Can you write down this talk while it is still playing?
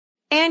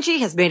Angie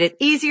has made it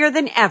easier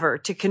than ever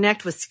to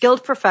connect with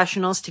skilled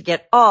professionals to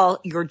get all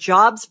your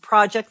jobs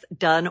projects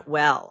done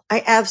well.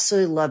 I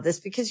absolutely love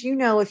this because,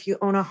 if you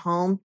own a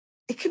home,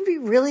 it can be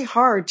really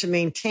hard to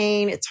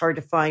maintain. It's hard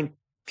to find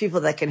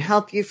people that can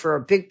help you for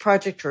a big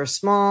project or a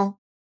small.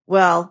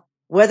 Well,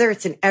 whether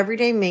it's in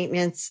everyday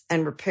maintenance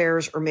and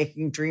repairs or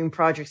making dream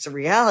projects a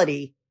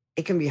reality,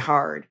 it can be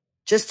hard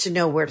just to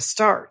know where to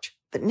start.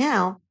 But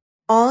now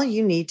all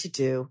you need to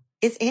do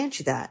is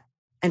Angie that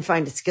and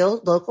find a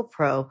skilled local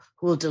pro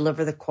who will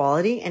deliver the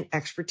quality and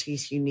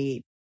expertise you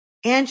need.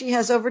 Angie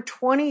has over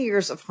 20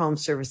 years of home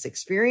service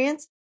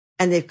experience,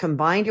 and they've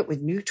combined it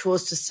with new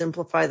tools to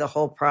simplify the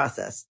whole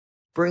process.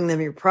 Bring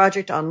them your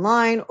project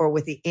online or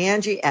with the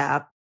Angie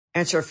app,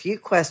 answer a few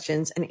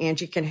questions, and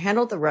Angie can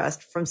handle the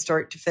rest from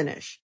start to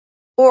finish.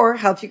 Or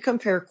help you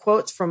compare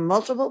quotes from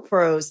multiple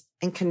pros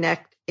and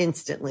connect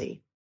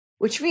instantly,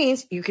 which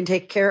means you can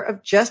take care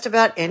of just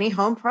about any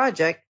home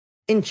project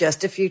in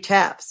just a few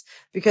taps.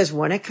 Because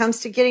when it comes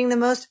to getting the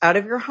most out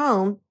of your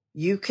home,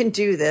 you can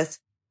do this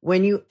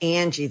when you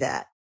Angie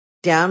that.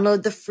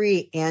 Download the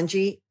free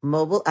Angie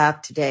mobile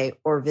app today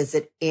or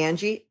visit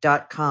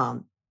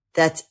Angie.com.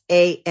 That's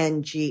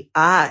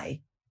ANGI.com.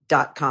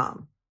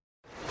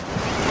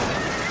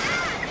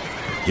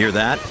 Hear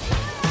that?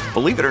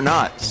 Believe it or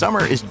not,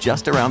 summer is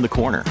just around the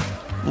corner.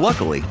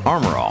 Luckily,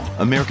 Armor All,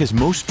 America's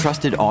most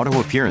trusted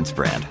auto appearance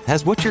brand,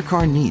 has what your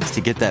car needs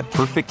to get that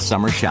perfect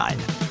summer shine.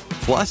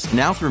 Plus,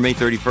 now through May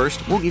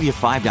 31st, we'll give you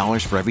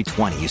 $5 for every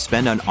 $20 you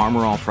spend on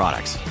Armor All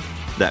products.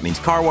 That means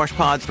car wash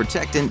pods,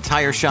 protectant,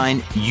 tire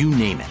shine, you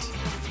name it.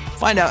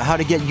 Find out how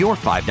to get your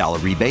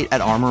 $5 rebate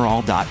at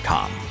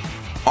armorall.com.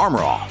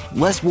 Armor All,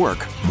 less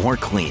work, more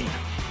clean.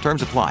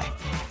 Terms apply.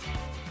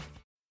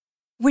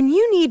 When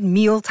you need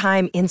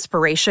mealtime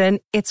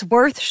inspiration, it's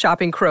worth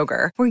shopping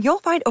Kroger, where you'll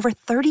find over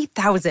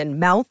 30,000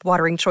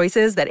 mouth-watering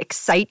choices that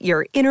excite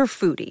your inner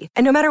foodie.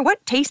 And no matter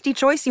what tasty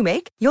choice you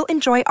make, you'll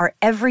enjoy our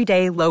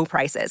everyday low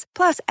prices,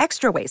 plus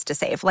extra ways to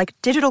save, like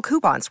digital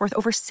coupons worth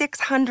over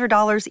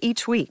 $600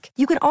 each week.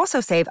 You can also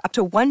save up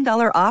to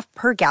 $1 off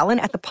per gallon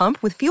at the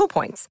pump with fuel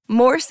points.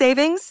 More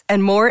savings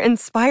and more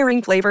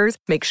inspiring flavors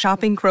make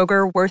shopping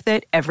Kroger worth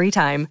it every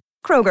time.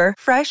 Kroger,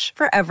 fresh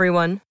for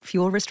everyone.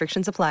 Fuel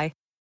restrictions apply.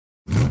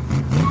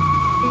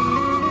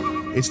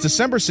 It's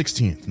December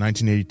 16th,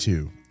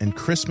 1982, and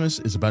Christmas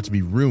is about to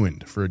be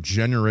ruined for a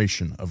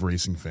generation of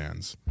racing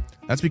fans.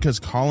 That's because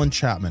Colin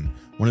Chapman,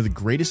 one of the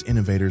greatest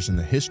innovators in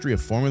the history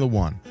of Formula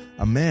One,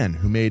 a man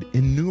who made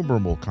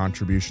innumerable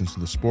contributions to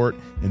the sport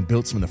and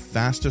built some of the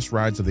fastest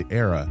rides of the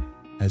era,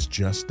 has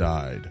just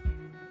died.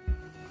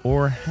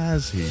 Or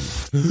has he?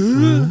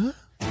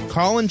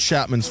 Colin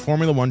Chapman's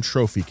Formula One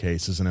trophy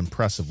case is an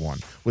impressive one,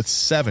 with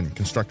 7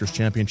 Constructors'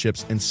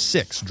 Championships and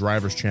 6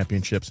 Drivers'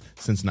 Championships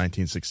since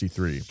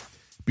 1963.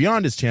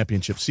 Beyond his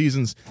championship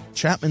seasons,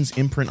 Chapman's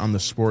imprint on the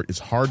sport is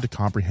hard to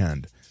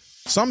comprehend.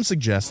 Some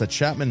suggest that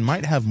Chapman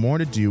might have more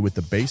to do with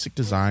the basic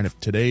design of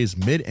today's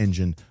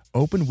mid-engine,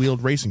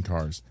 open-wheeled racing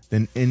cars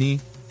than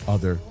any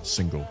other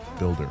single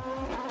builder.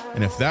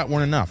 And if that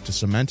weren't enough to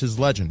cement his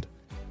legend,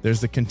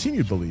 there's the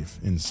continued belief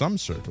in some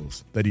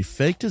circles that he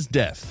faked his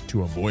death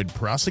to avoid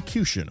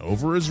prosecution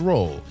over his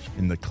role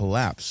in the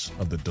collapse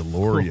of the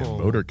DeLorean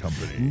Motor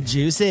Company.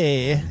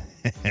 Juicy.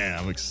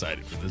 I'm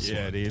excited for this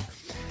one. Dude.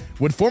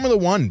 Would Formula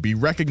One be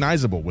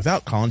recognizable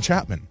without Colin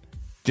Chapman?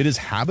 Did his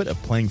habit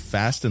of playing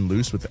fast and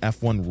loose with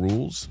F1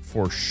 rules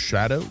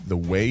foreshadow the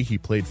way he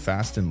played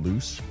fast and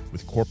loose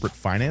with corporate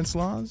finance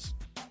laws?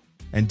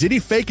 And did he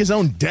fake his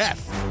own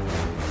death?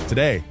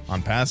 Today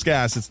on Past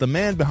Gas, it's the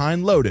man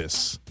behind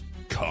Lotus,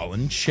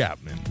 Colin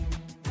Chapman.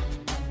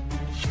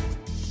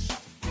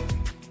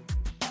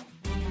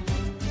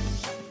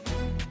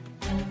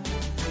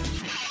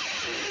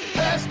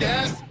 Past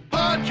Gas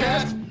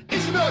Podcast.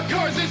 It's about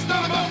cars, it's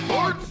not about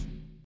sports.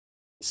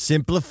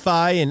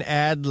 Simplify and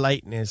add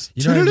lightness.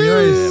 You know, I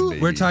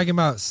realized we're talking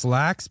about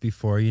slacks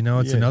before.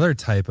 It's another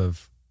type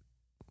of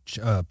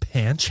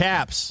pants.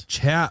 Chaps,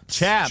 Chap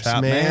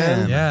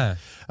man. Yeah.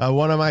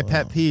 One of my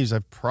pet peeves,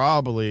 I've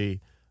probably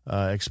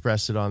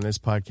expressed it on this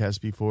podcast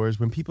before, is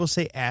when people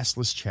say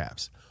assless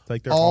chaps.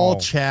 Like they're all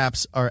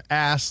chaps are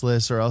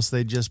assless, or else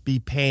they'd just be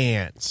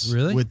pants.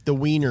 Really? With the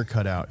wiener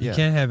cut out. You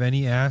can't have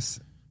any ass.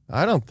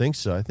 I don't think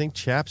so. I think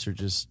chaps are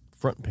just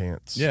front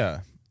pants.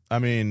 Yeah. I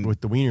mean,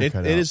 with the wiener cut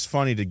out. It is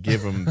funny to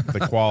give them the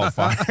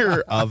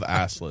qualifier of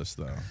assless,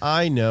 though.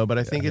 I know, but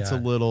I think it's a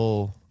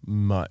little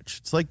much.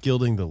 It's like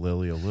gilding the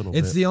lily a little bit.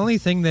 It's the only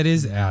thing that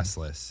is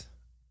assless,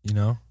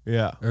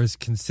 Yeah. Or is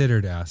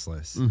considered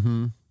assless.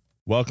 Mm-hmm.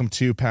 Welcome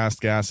to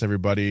Past Gas,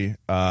 everybody.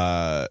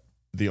 The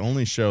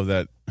only show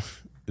that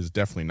is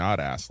definitely not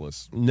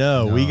assless.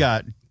 No. We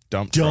got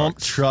dump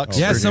trucks.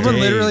 Yeah, someone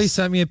literally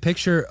sent me a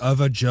picture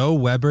of a Joe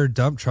Weber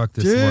dump truck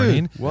this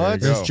morning.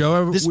 What? There's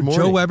Joe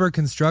Weber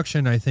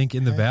Construction, I think,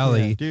 in the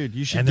valley. Yeah, dude,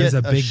 you should and get there's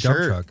a big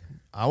shirt. dump truck.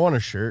 I want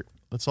a shirt.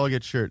 Let's all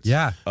get shirts.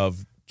 Yeah.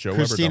 Of Joe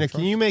Christina, Weber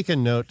can you make a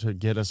note to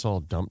get us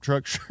all dump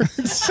truck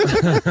shirts?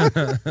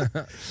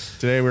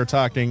 Today we're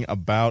talking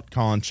about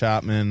Colin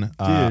Chapman,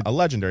 a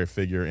legendary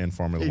figure in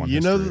Formula One. You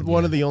know,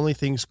 one of the only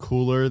things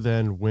cooler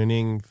than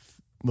winning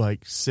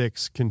like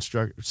six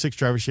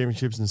drivers'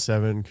 championships and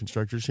 7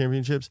 constructors'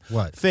 championships?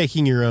 What?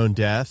 Faking your own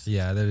death.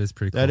 Yeah, that is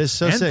pretty cool. That is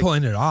so and sick.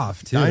 Pulling it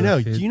off, too. I know.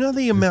 It- Do you know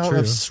the amount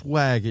of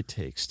swag it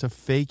takes to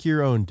fake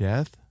your own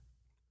death?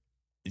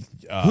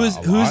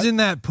 Who's in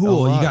that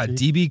pool? A lot, You got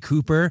dude. DB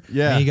Cooper,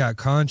 Yeah. and you got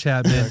Colin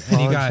Chapman, and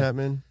Colin you got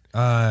Chapman.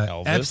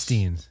 Elvis.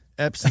 Epstein. And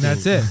Epstein.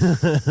 that's it.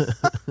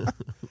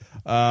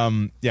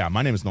 Yeah,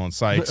 my name is Nolan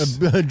Sykes.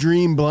 A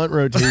dream blunt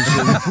rotation.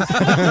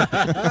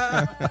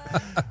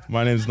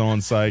 My name is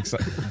Nolan Sykes,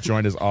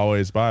 joined as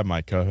always by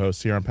my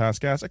co-host here on Past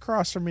Gas.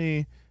 Across from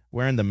me,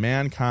 wearing the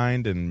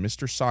Mankind and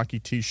Mr. Saki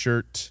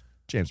t-shirt,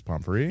 James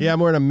Pumphrey. Yeah, I'm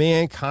wearing a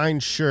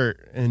Mankind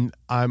shirt, and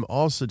I'm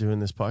also doing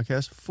this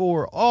podcast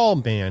for all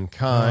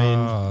mankind.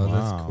 Oh, Wow.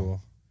 that's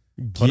cool.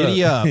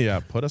 Giddy up. Yeah,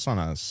 put us on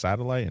a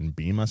satellite and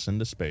beam us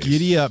into space.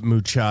 Giddy up,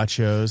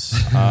 muchachos.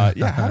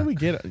 Yeah, how do we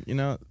get,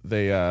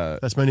 they,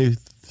 That's my new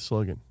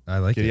slogan. I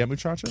like Giddy it. up,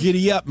 muchachos?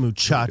 Giddy up,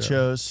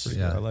 muchachos. Pretty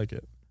Yeah. good. I like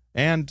it.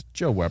 And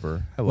Joe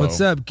Weber. Hello.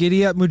 What's up?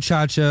 Giddy up,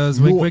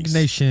 muchachos. Wink, wink, Nice.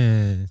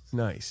 nation.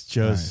 Nice.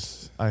 Joe's.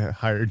 Nice. I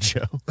hired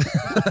Joe.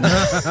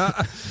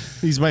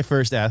 He's my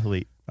first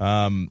athlete.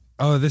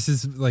 Oh, this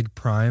is like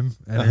prime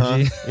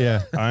energy.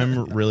 Yeah.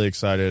 I'm really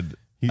excited.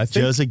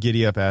 Joe's a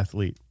giddy up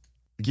athlete.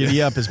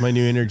 Giddy up is my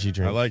new energy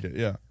drink. I like it,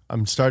 yeah.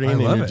 I'm starting I an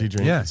love energy it.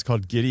 drink. Yeah. It's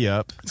called Giddy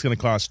Up. It's going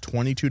to cost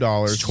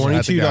 $22. It's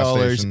at the gas $22.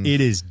 station.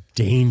 It is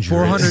dangerous.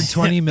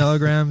 420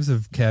 milligrams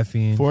of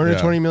caffeine.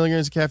 420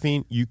 milligrams of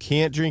caffeine. You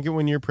can't drink it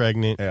when you're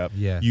pregnant. Yep.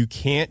 Yeah. You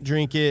can't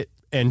drink it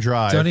and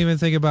drive. Don't even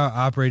think about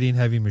operating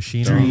heavy Do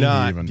machinery.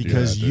 not, even do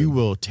because that, you dude.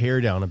 will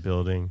tear down a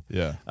building.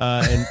 Yeah.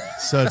 And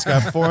so it's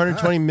got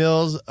 420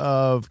 mils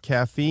of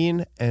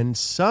caffeine, and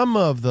some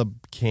of the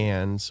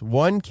cans,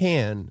 one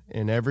can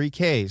in every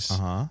case,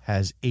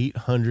 has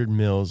 800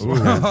 mils. Ooh,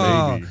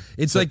 Oh, baby.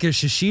 it's like a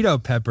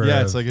shishito pepper.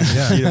 Yeah, it's like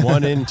a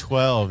 1 in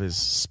 12 is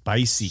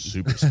spicy.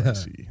 Super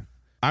spicy.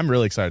 I'm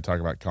really excited to talk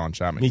about Colin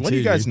Chapman. Me What do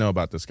you too, guys dude. know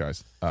about this guy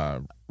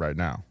right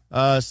now?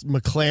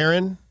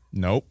 McLaren.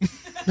 Nope. No,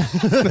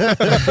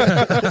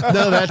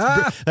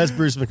 that's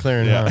Bruce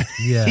McLaren. Huh?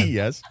 Yeah.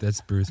 Yes.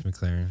 That's Bruce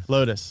McLaren.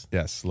 Lotus.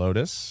 Yes.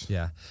 Lotus.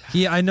 Yeah.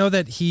 I know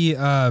that he,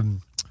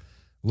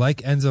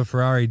 like Enzo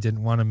Ferrari,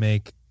 didn't want to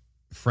make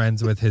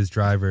friends with his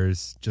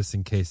drivers just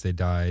in case they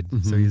died.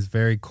 So he's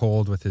very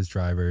cold with his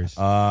drivers.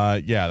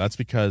 Yeah, that's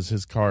because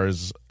his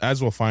cars,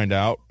 as we'll find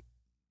out,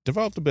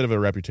 developed a bit of a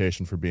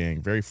reputation for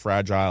being very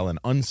fragile and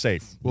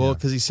unsafe. Well,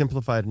 because he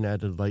simplified and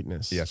added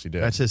lightness. Yes, he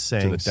did. That's his To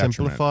saying. the detriment.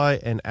 Simplify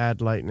and add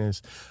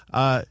lightness.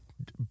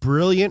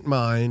 Brilliant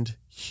mind,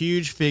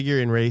 huge figure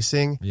in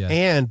racing, Yeah.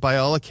 and by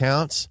all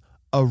accounts,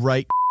 a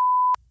right.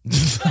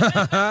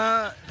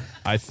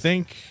 I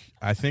think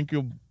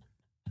you'll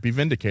be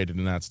vindicated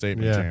in that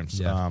statement, Yeah. James.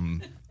 Yeah.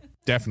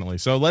 Definitely.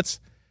 So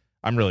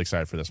I'm really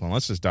excited for this one.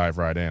 Let's just dive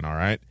right in, all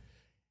right?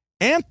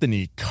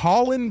 Anthony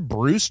Colin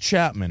Bruce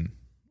Chapman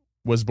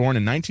was born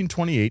in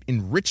 1928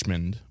 in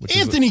Richmond. Which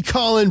Anthony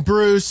Colin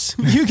Bruce.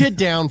 You get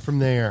down from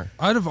there.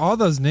 Out of all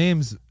those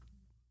names,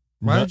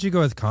 why No. did you go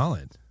with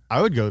Colin?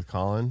 I would go with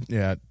Colin.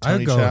 yeah, I'd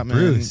Tony go with Chapman.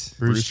 Bruce.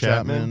 Bruce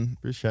Chapman.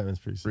 Bruce Chapman's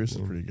pretty Bruce is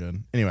sweet. pretty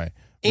good. Anyway,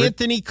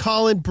 Anthony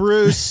Colin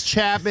Bruce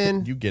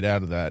Chapman. you get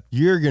out of that.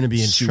 You're going to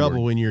be in Sewer.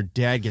 trouble when your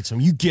dad gets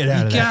home. You get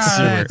out of Get that out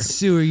sewer. of that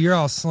sewer. You're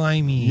all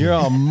slimy. You're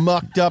all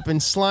mucked up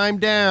and slimed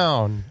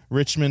down.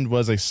 Richmond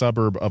was a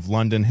suburb of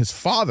London. His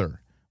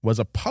father was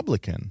a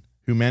publican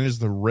who managed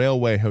the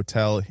Railway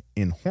Hotel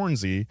in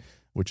Hornsey,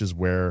 which is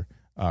where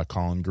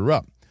Colin grew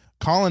up.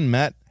 Colin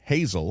met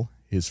Hazel,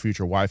 his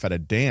future wife, at a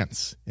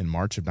dance in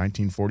March of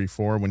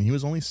 1944 when he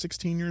was only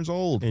 16 years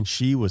old. And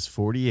she was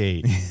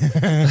 48.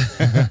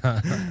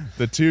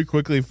 The two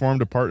quickly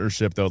formed a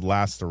partnership that would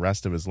last the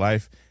rest of his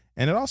life,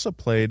 and it also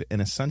played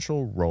an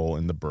essential role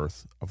in the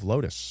birth of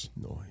Lotus.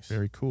 Nice.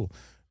 Very cool.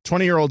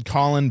 20-year-old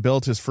Colin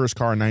built his first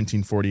car in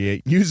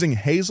 1948 using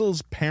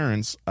Hazel's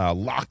parents'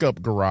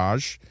 lock-up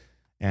garage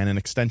and an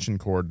extension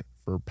cord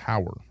for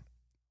power.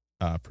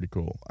 Pretty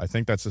cool. I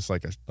think that's just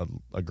like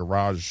a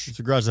garage It's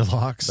a garage that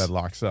locks. that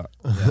locks up.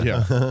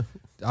 Yeah.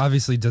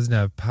 Obviously doesn't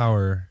have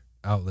power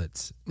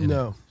outlets. in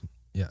No. it.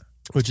 Yeah.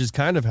 Which is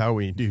kind of how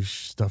we do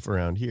stuff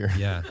around here.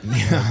 Yeah.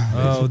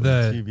 Oh,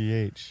 the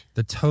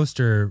TBH.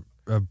 toaster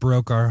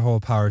broke our whole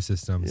power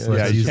system. So Yeah,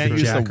 let's You use can't the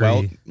use the Jackery.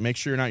 weld. Make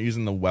sure you're not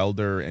using the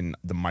welder and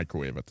the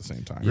microwave at the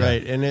same time. Yeah.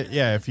 Right. And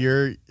if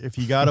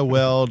you got to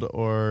weld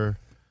or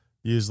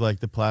use like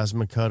the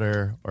plasma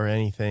cutter or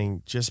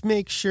anything, just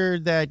make sure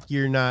that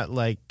you're not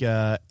like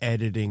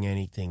editing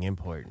anything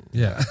important.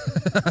 Yeah.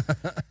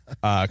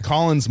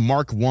 Colin's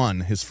Mark I,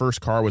 his first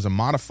car, was a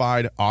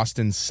modified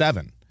Austin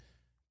 7.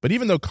 But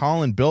even though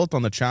Colin built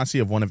on the chassis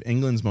of one of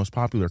England's most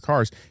popular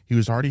cars, he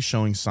was already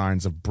showing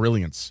signs of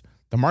brilliance.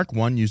 The Mark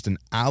I used an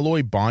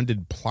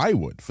alloy-bonded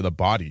plywood for the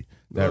body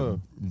that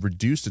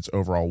reduced its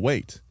overall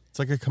weight. It's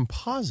like a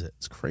composite.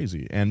 It's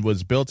crazy. And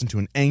was built into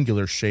an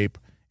angular shape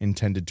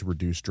intended to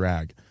reduce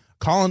drag.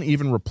 Colin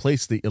even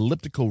replaced the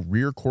elliptical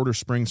rear quarter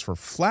springs for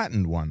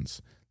flattened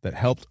ones that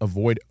helped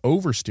avoid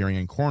oversteering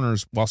in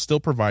corners while still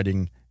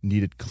providing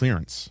needed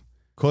clearance.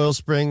 Coil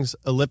springs,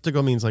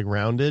 elliptical means like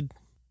rounded.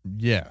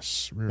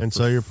 Yes. And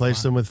so you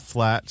replace them with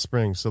flat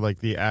springs. So like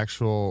the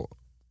actual...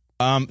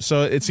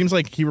 So it seems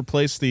like he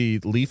replaced the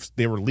leaf.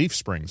 They were leaf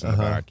springs in the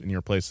back, and he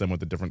replaced them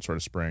with a different sort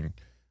of spring.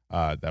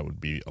 That would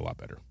be a lot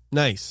better.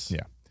 Nice.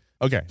 Yeah.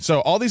 Okay, so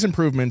all these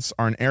improvements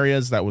are in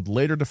areas that would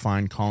later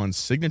define Colin's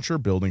signature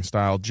building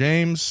style.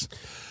 James?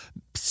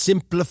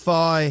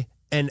 Simplify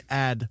and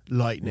add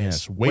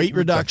lightness. Yes, weight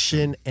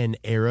reduction and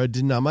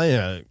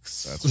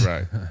aerodynamics. That's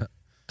right.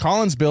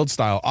 Colin's build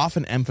style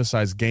often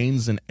emphasized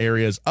gains in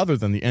areas other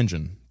than the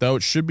engine, though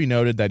it should be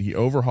noted that he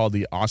overhauled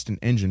the Austin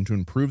engine to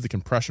improve the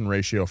compression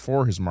ratio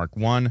for his Mark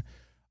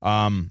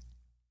I.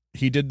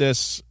 He did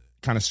this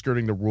kind of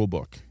skirting the rule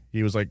book.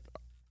 He was like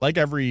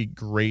every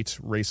great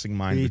racing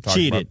mind He we talked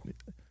cheated. about,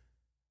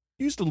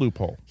 used a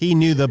loophole. He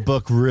knew the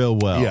book real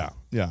well.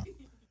 Yeah.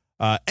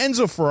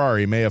 Enzo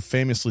Ferrari may have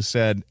famously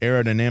said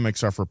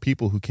aerodynamics are for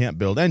people who can't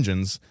build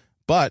engines,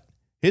 but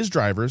his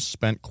drivers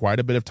spent quite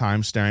a bit of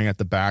time staring at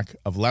the back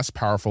of less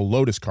powerful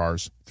Lotus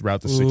cars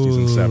throughout the 60s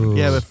and 70s.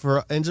 Yeah,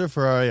 but Enzo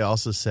Ferrari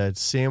also said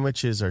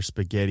sandwiches are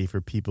spaghetti for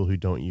people who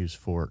don't use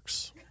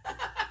forks.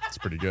 It's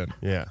pretty good.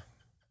 Yeah.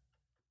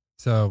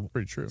 So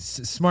Pretty true.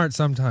 smart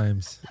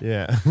sometimes,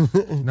 Yeah.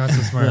 not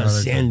so smart. other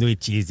times.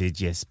 Sandwiches are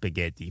just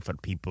spaghetti for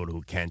people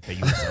who can't use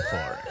the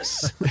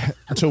forks.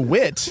 To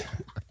wit,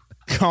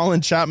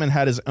 Colin Chapman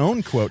had his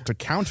own quote to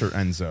counter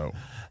Enzo.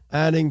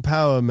 Adding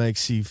power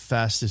makes you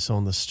fastest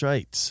on the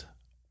straights,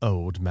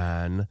 old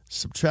man.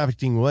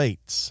 Subtracting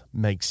weights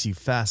makes you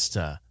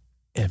faster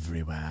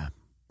everywhere.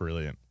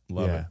 Brilliant.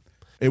 Love it.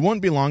 It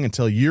won't be long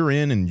until year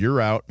in and year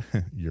out,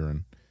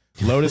 urine,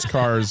 Lotus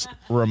cars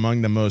were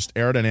among the most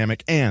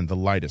aerodynamic and the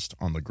lightest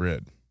on the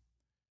grid.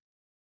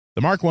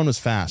 The Mark I was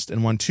fast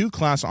and won 2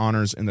 class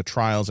honors in the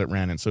trials it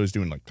ran in, so he was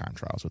doing like time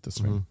trials with this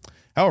thing.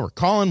 However,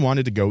 Colin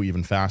wanted to go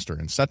even faster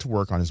and set to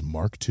work on his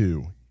Mark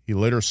II. He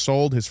later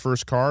sold his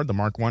first car, the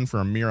Mark I, for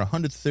a mere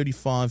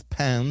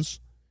 £135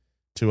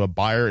 to a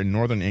buyer in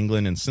northern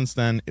England, and since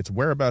then, its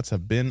whereabouts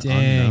have been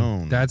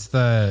unknown. That's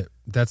the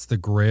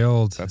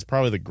grailed. That's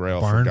probably the grail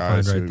barn for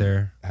guys find right who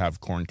there.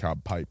 have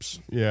corncob pipes.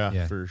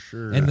 Yeah, for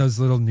sure. And those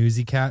little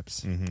newsy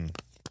caps. Mm-hmm.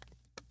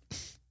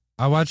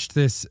 I watched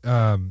this Did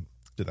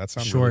that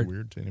sound short really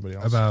weird to anybody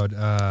else? about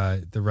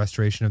the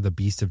restoration of the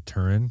Beast of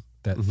Turin,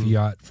 that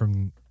Fiat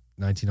from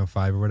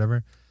 1905 or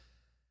whatever.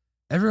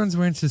 Everyone's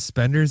wearing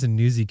suspenders and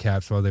newsy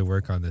caps while they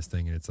work on this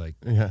thing, and it's like,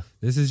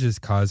 this is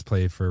just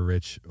cosplay for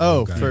rich.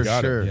 Oh, guys. for got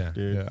it. sure, Yeah.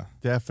 dude. Yeah.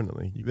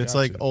 Definitely. You It's got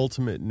like to.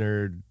 ultimate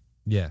nerd.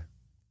 Yeah.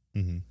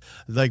 Mm-hmm.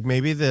 Like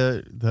maybe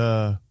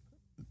the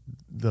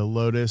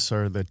Lotus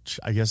or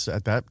I guess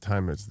at that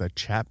time it's the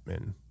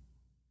Chapman.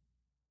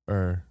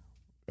 Or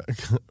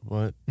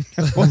what?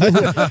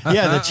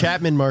 Yeah, the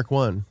Chapman Mark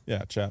I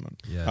Yeah, Chapman.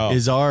 Yeah. Oh.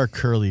 is our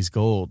Curly's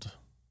gold.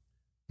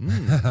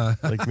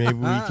 Like maybe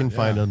we can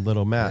find a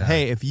little map. Yeah.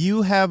 Hey, if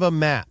you have a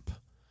map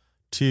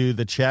to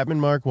the Chapman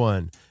Mark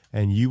I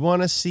and you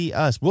want to see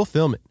us, we'll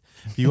film it.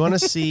 If you want to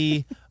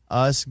see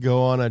us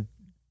go on a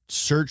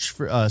search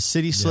for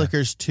City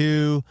Slickers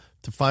 2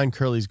 to find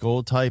Curly's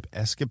gold type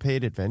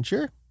escapade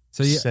adventure,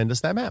 So send us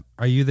that map.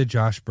 Are you the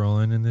Josh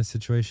Brolin in this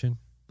situation?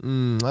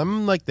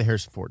 I'm like the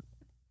Harrison Ford.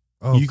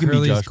 Oh, You can be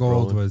Curly's Josh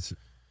gold Brolin. was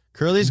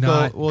Curly's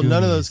Not gold. Well,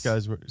 none of those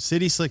Goonies. guys were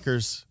City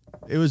Slickers.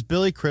 It was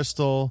Billy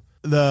Crystal,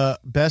 the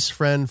best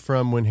friend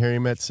from When Harry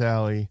Met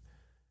Sally,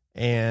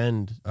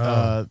 and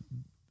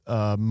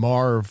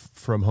Marv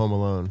from Home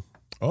Alone.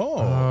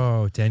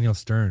 Oh. Daniel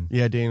Stern.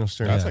 Yeah, Daniel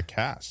Stern. That's a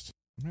cast.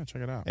 I'm going to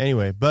check it out.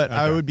 Anyway, but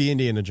I Okay. would be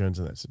Indiana Jones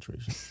in that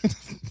situation.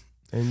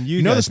 And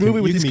you know guys this movie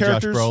can, with you these can be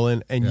characters? Josh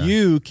Brolin, and Yeah.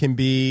 you can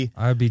be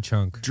I'd be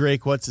Chunk.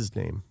 Drake. What's his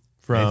name?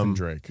 From Nathan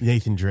Drake.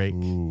 Nathan Drake.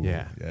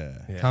 Yeah.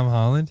 Yeah. Tom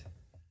Holland.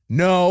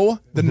 No,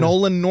 the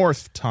Nolan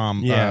North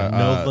Tom. Yeah,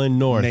 Nolan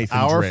North. Nathan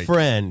Our Drake.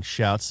 friend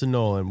shouts to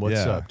Nolan. What's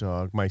Yeah. up,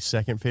 dog? My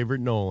second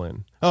favorite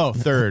Nolan. Oh,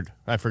 third.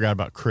 I forgot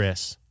about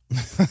Chris.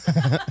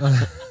 All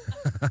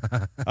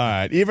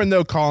right. Even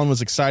though Colin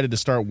was excited to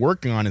start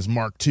working on his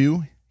Mark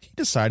II, he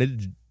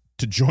decided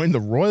to join the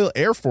Royal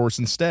Air Force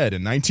instead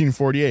in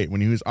 1948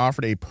 when he was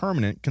offered a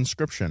permanent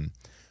conscription.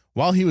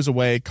 While he was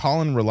away,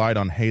 Colin relied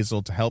on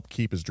Hazel to help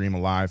keep his dream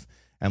alive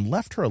and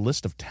left her a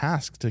list of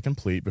tasks to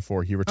complete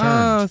before he returned.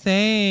 Oh,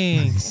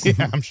 thanks.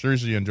 Yeah, I'm sure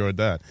she enjoyed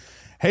that.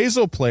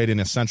 Hazel played an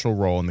essential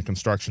role in the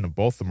construction of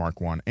both the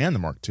Mark I and the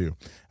Mark II,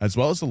 as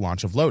well as the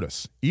launch of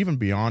Lotus, even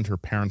beyond her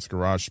parents'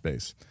 garage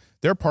space.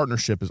 Their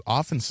partnership is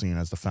often seen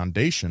as the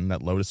foundation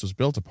that Lotus was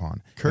built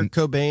upon. Kurt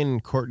Cobain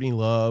and Courtney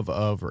Love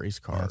of race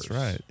cars. That's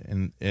right.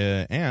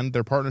 And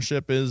their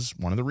partnership is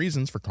one of the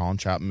reasons for Colin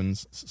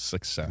Chapman's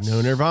success.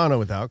 No Nirvana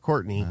without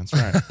Courtney. That's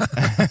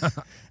right.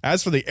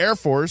 As for the Air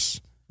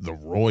Force, the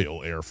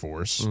Royal Air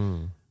Force,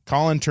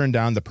 Colin turned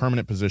down the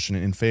permanent position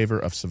in favor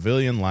of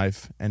civilian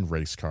life and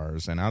race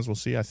cars. And as we'll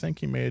see, I think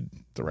he made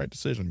the right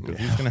decision because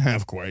he's going to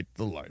have quite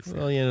the life.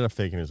 Well, he ended up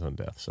faking his own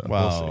death. So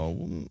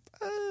Well,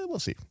 we'll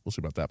see. We'll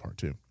see about that part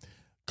too.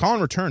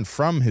 Colin returned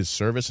from his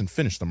service and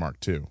finished the Mark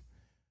II.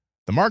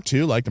 The Mark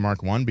II, like the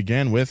Mark I,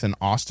 began with an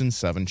Austin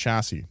 7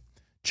 chassis.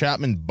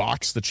 Chapman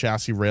boxed the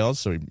chassis rails,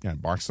 so he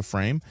boxed the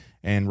frame,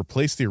 and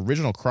replaced the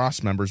original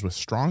cross members with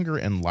stronger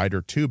and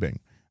lighter tubing,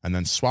 and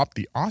then swapped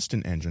the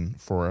Austin engine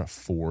for a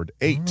Ford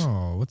 8.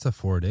 Oh, what's a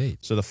Ford 8?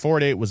 So the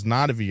Ford 8 was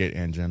not a V8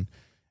 engine,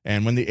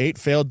 and when the 8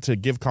 failed to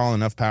give Colin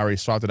enough power, he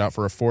swapped it out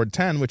for a Ford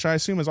 10, which I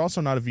assume is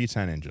also not a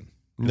V10 engine.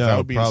 No, that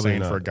would be probably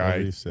insane not. for a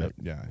guy.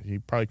 Yeah, he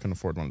probably couldn't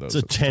afford one of those.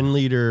 It's a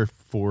 10-liter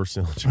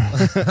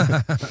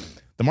four-cylinder.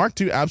 The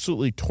Mark II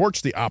absolutely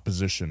torched the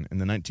opposition in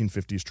the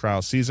 1950s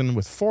trial season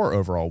with 4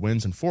 overall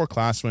wins and 4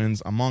 class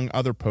wins, among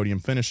other podium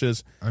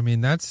finishes. I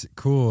mean, that's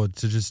cool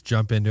to just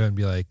jump into it and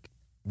be like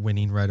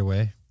winning right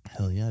away.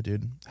 Hell yeah,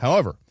 dude.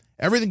 However,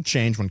 everything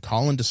changed when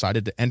Colin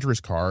decided to enter his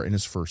car in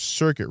his first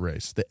circuit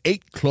race, the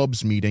 8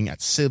 Clubs meeting at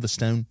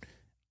Silverstone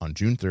on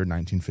June 3rd,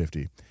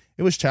 1950.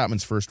 It was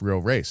Chapman's first real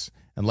race,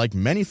 and like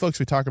many folks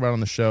we talk about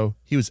on the show,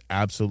 he was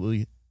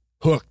absolutely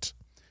hooked.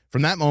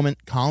 From that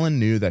moment, Colin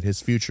knew that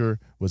his future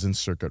was in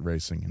circuit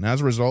racing, and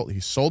as a result, he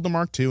sold the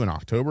Mark II in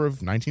October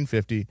of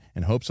 1950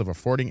 in hopes of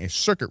affording a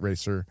circuit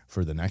racer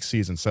for the next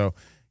season. So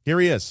here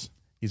he is.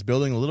 He's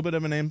building a little bit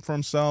of a name for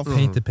himself.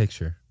 Paint the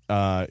picture.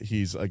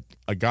 He's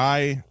a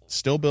guy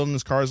still building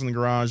his cars in the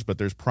garage, but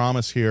there's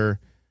promise here.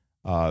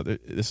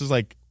 This is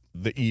like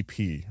the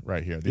EP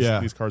right here.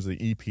 These cars are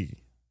the EP.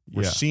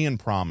 We're seeing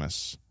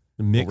promise.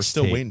 But we're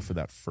still waiting for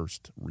that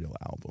first real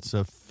album. It's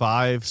a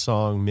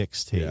 5-song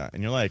mixtape. Yeah,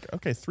 and you're like,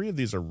 okay, 3 of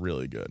these are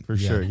really good. For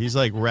sure. He's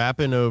like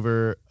rapping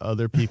over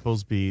other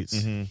people's beats.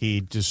 Mm-hmm.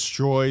 He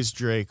destroys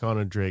Drake on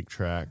a Drake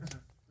track.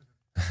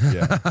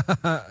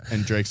 Yeah.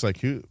 And Drake's like,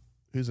 who's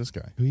this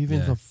guy? Who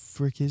even the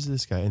frick is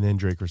this guy? And then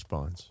Drake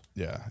responds.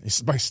 Yeah,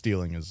 it's by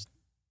stealing his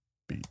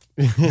beat.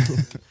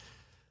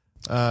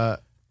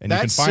 And you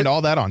can That's find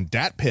all that on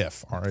Dat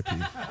Piff, R.I.P.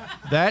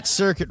 That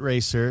circuit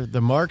racer, the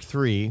Mark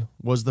III,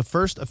 was the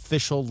first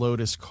official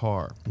Lotus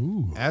car.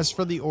 Ooh. As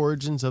for the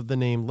origins of the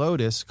name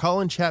Lotus,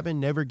 Colin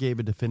Chapman never gave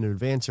a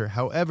definitive answer.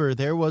 However,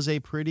 there was a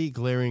pretty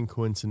glaring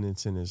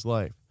coincidence in his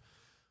life.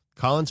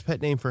 Colin's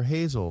pet name for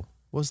Hazel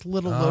was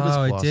Little Lotus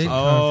Blossom. It did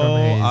come from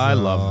Hazel. I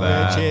love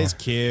that. Which is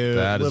cute.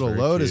 That is Little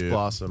very Lotus cute.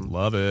 Blossom.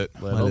 Love it.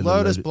 Little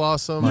Lotus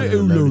Blossom.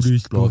 Little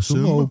Lotus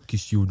Blossom. I'll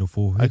kiss you in the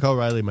forehead. I call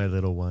Riley my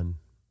little one.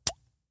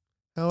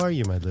 How are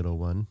you, my little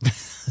one?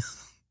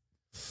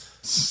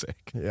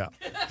 Sick. Yeah.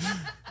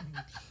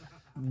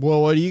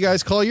 Well, what do you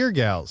guys call your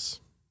gals?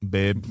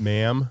 Babe.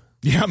 Ma'am?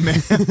 Yeah, ma'am.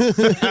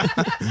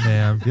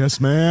 Ma'am. Yes,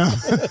 ma'am.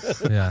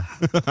 Yeah.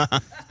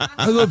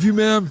 I love you,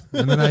 ma'am.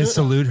 And then I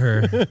salute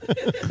her.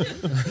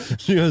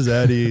 She goes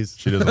at ease.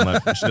 She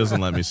doesn't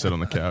let me sit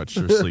on the couch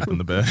or sleep in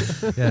the bed.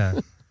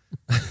 Yeah.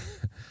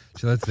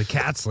 She lets the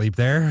cat sleep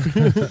there.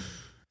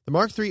 The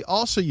Mark III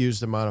also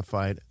used a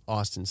modified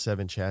Austin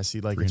 7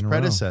 chassis like its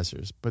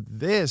predecessors, but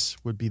this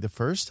would be the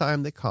first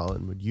time that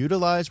Colin would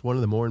utilize one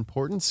of the more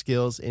important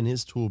skills in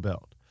his tool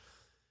belt.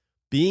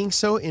 Being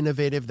so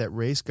innovative that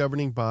race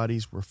governing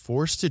bodies were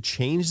forced to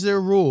change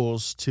their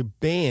rules to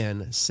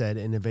ban said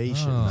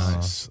innovations. Oh.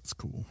 Nice. That's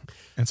cool.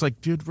 And it's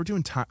like, dude,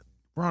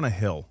 we're on a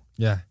hill.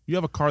 Yeah. You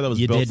have a car that was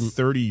built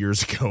 30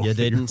 years ago. You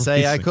didn't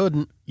say I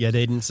couldn't. You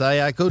didn't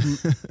say I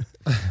couldn't.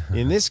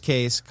 In this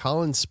case,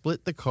 Colin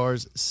split the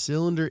car's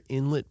cylinder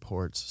inlet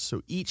ports,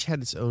 so each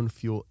had its own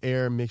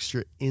fuel-air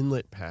mixture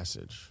inlet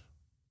passage.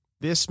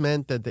 This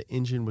meant that the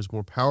engine was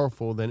more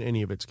powerful than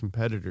any of its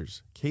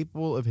competitors,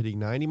 capable of hitting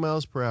 90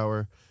 miles per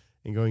hour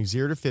and going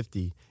 0 to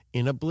 50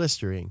 in a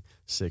blistering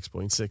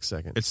 6.6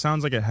 seconds. It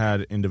sounds like it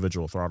had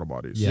individual throttle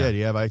bodies. Yeah, do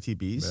you have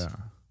ITBs? Yeah.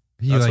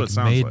 He That's like what it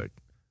sounds like.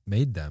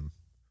 made them.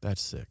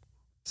 That's sick.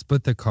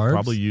 Split the carbs.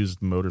 Probably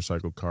used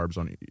motorcycle carbs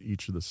on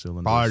each of the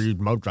cylinders. I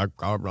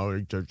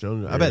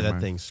bet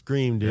that thing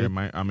screamed, dude.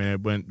 Yeah,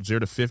 it went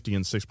 0 to 50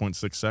 in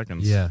 6.6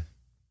 seconds. Yeah.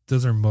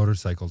 Those are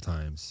motorcycle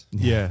times.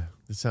 Yeah.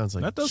 It sounds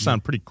like that does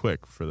sound pretty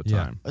quick for the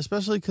time.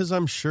 Especially because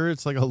I'm sure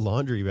it's like a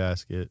laundry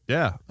basket.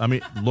 Yeah. I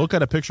mean, look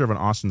at a picture of an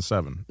Austin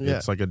 7. Yeah.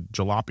 It's like a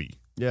jalopy.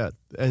 Yeah.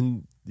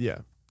 And yeah,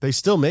 they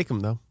still make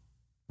them though.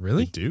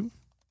 Really? They do?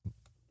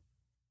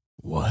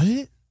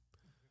 What?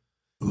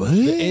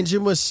 The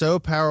engine was so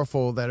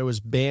powerful that it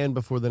was banned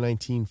before the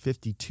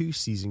 1952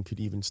 season could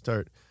even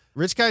start.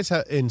 Rich guys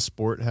in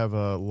sport have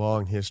a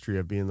long history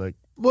of being like,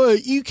 well,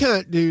 you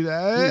can't do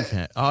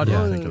that. I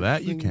didn't think of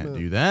that. You can't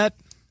do that.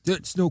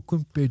 That's not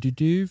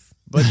competitive.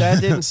 But that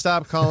didn't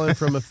stop Colin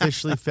from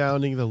officially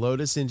founding the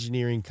Lotus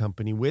Engineering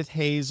Company with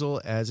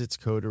Hazel as its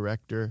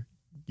co-director,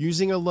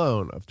 using a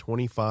loan of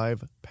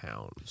 25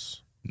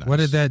 pounds. Nice. What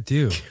did that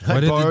do?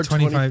 What did the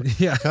 25?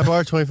 Yeah. Can I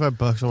borrow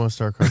 $25? I want to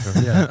start car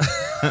company. Yeah.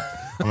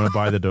 I'm going to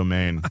buy the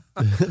domain.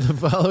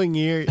 The following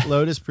year,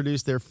 Lotus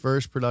produced their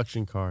first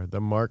production car,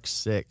 the Mark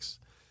VI,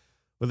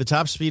 with a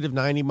top speed of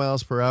 90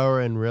 miles per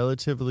hour and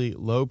relatively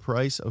low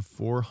price of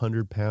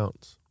 400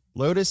 pounds.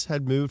 Lotus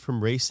had moved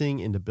from racing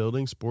into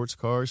building sports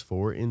cars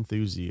for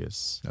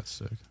enthusiasts. That's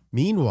sick.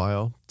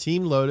 Meanwhile,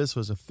 Team Lotus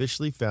was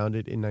officially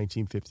founded in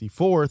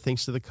 1954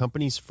 thanks to the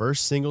company's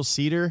first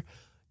single-seater,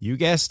 you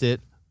guessed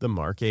it, The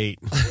Mark 8.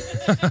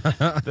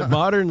 The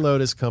modern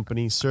Lotus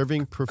company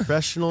serving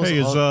professionals. Hey,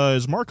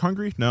 is Mark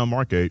hungry? No,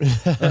 Mark 8.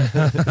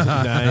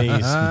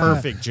 Nice.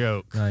 Perfect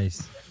joke.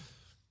 Nice.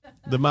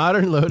 The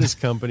modern Lotus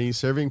company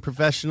serving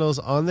professionals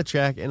on the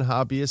track and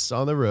hobbyists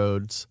on the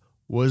roads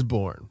was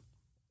born.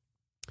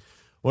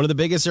 One of the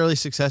biggest early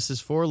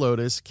successes for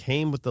Lotus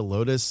came with the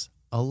Lotus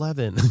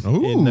 11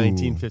 in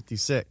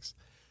 1956.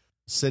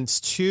 Since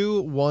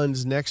two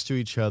ones next to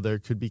each other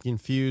could be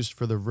confused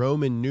for the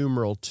Roman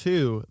numeral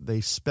 2,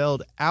 they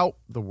spelled out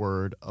the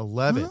word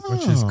 11.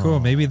 Which is cool.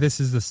 Maybe this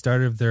is the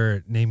start of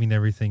their naming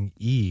everything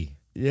E.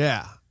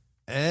 Yeah.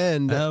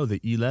 And the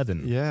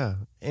 11. yeah.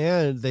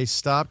 And they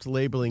stopped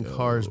labeling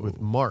cars with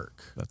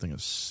Mark. That thing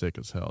is sick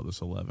as hell, this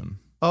 11.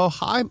 Oh,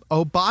 hi.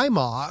 Oh, bye,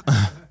 Mark.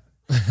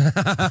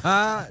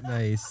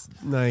 Nice.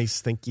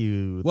 Nice. Thank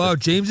you. Wow,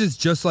 James is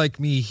just like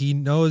me. He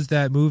knows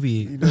that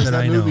movie That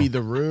I movie, know.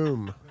 The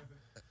Room.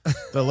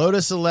 The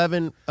Lotus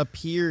 11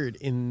 appeared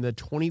in the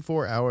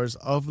 24 Hours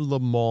of Le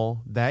Mans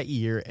that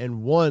year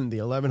and won the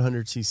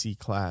 1100cc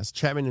class.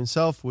 Chapman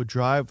himself would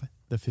drive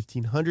the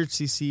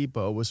 1500cc,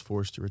 but was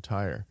forced to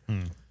retire.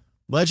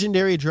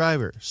 Legendary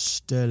driver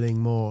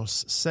Sterling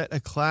Morse set a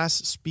class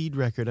speed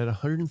record at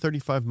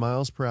 135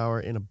 miles per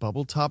hour in a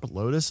bubble-top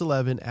Lotus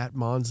 11 at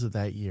Monza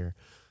that year.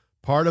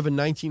 Part of a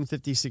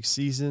 1956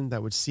 season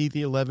that would see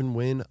the 11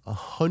 win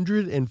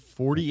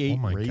 148 Oh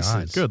my races.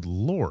 God. Good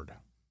Lord.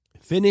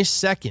 Finished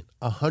second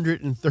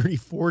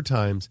 134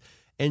 times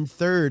and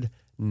third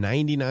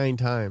 99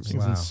 times.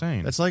 This is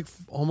insane. That's like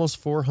almost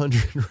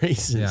 400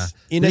 races Yeah.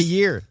 in a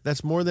year.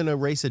 That's more than a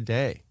race a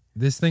day.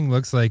 This thing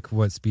looks like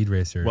what Speed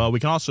Racer. Well, we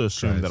can also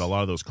assume Drives. that a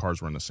lot of those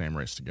cars were in the same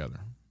race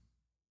together.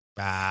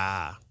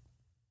 Ah.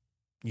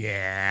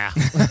 Yeah.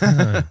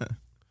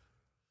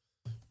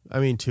 I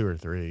mean, 2 or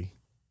 3.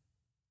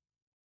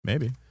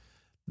 Maybe.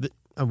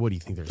 What do you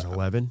think? There's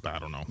 11? I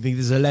don't know. I think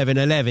there's 11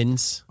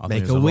 11s. I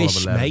think Make there's a a lot of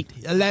wish, 11. mate.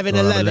 11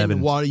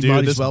 11. Well, you Dude,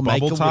 might this as well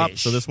make bubble a top,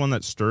 wish. so this one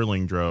that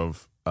Sterling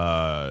drove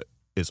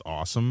is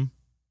awesome,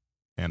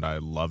 and I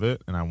love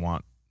it, and I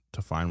want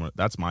to find one.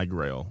 That's my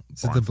grail.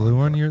 is it the blue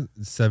one? You're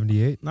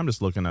 78? I'm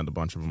just looking at a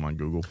bunch of them on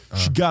Google.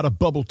 She got a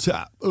bubble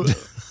top.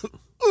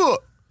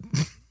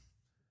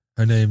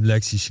 Her name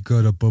Lexi. She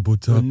got a bubble Her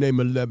top. name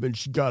 11.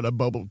 She got a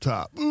bubble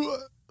top.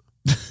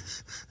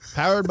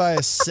 Powered by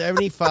a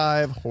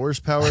 75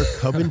 horsepower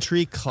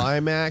Coventry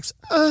Climax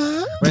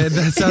Wait,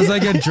 that sounds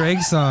like a Drake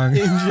song.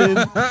 engine.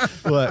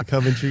 What?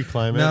 Coventry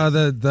Climax? No,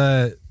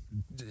 the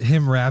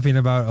him rapping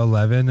about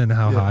 11 and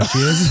how hot she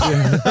is,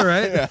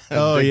 right?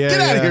 Oh, yeah.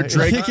 Get out of here,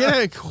 Drake.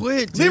 Yeah,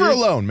 quit. Leave her dude.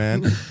 alone,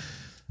 man.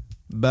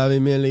 Bobby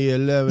Millie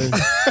 11.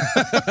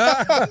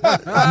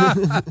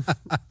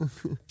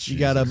 She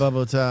got a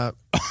bubble top.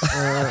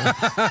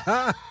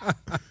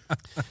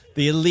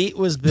 The Elite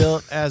was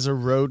built as a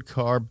road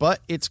car, but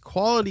its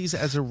qualities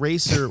as a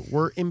racer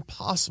were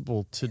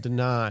impossible to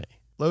deny.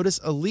 Lotus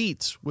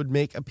Elites would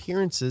make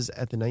appearances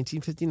at the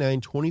 1959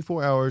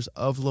 24 Hours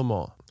of Le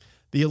Mans.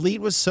 The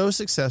Elite was so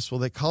successful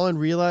that Colin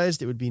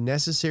realized it would be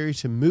necessary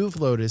to move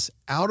Lotus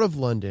out of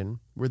London,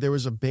 where there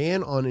was a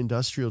ban on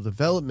industrial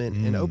development,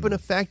 and open a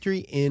factory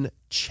in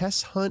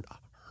Cheshunt,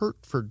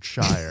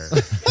 Hertfordshire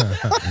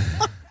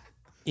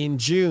in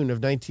June of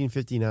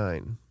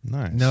 1959.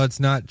 Nice. No, it's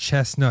not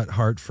Chestnut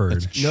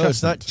Hartford. No,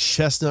 it's not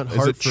Chestnut, Is it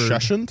Hartford.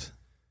 Cheshunt?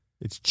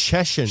 It's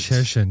Cheshunt.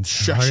 Cheshire.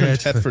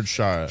 Cheshunt,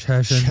 Hertfordshire.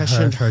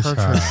 Cheshunt, Hertfordshire.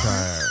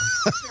 Hertfordshire.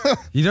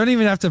 You don't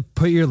even have to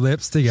put your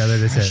lips together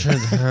to say it.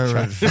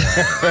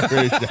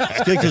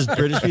 It's good because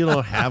British people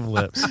don't have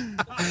lips.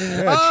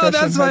 Oh,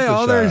 that's why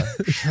all their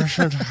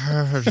Cheshunt,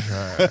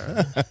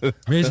 Hertfordshire.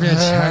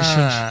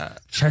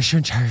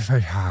 Cheshire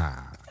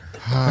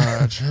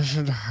Hertfordshire.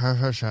 Cheshunt,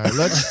 Hertfordshire.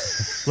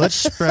 Let's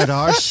spread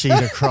our seed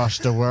across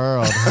the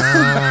world.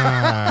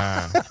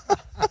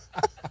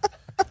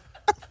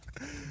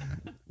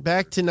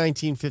 Back to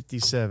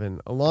 1957.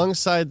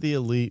 Alongside the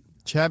Elite,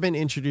 Chapman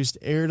introduced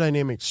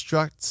aerodynamic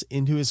struts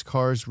into his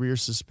car's rear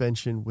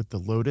suspension with the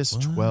Lotus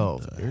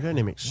 12.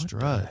 Aerodynamic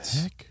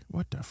struts. Heck?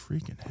 What the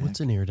freaking heck? What's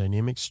an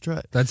aerodynamic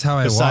strut? That's how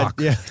I walk.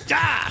 Yeah.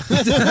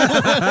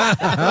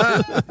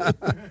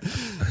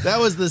 That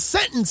was the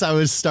sentence I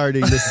was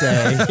starting to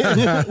say.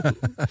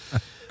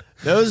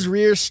 Those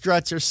rear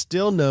struts are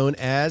still known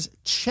as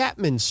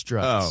Chapman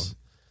struts.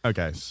 Oh,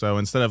 okay. So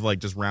instead of like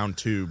just round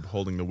tube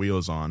holding the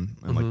wheels on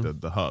and like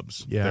the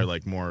hubs, Yeah. they're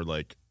like more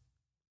like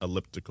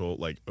elliptical,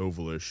 like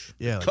ovalish.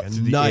 Yeah, like cut a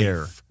through the knife.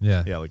 air.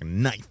 Yeah. Yeah, like a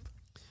knife.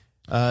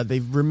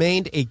 They've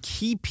remained a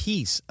key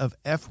piece of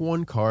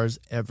F1 cars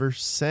ever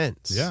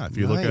since. Yeah, if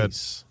you look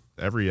at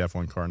every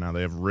F1 car now,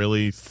 they have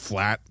really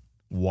flat,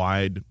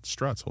 wide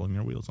struts holding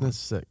their wheels on. That's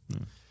sick.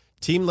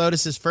 Team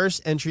Lotus's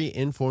first entry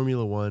in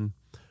Formula One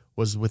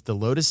was with the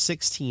Lotus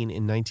 16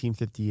 in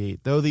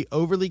 1958, though the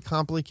overly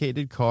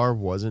complicated car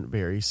wasn't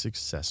very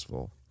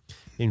successful.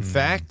 In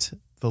fact,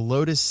 the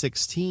Lotus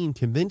 16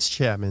 convinced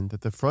Chapman that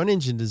the front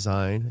engine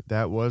design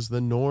that was the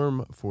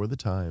norm for the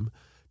time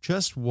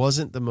just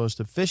wasn't the most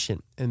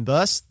efficient, and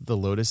thus the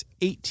Lotus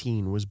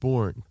 18 was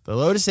born. The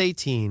Lotus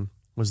 18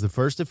 was the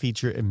first to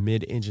feature a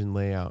mid-engine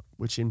layout,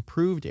 which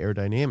improved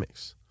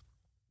aerodynamics.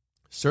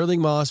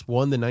 Sterling Moss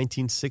won the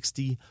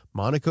 1960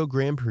 Monaco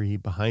Grand Prix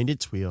behind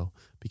its wheel,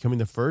 becoming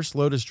the first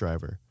Lotus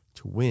driver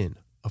to win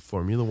a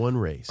Formula One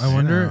race. I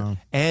wonder.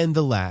 And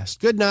the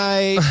last. Good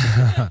night.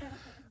 I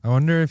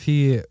wonder if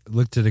he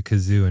looked at a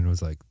kazoo and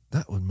was like,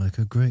 "That would make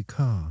a great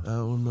car."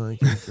 That would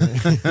make a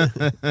great.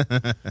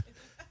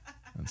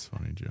 That's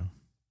funny, Joe.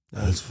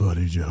 That's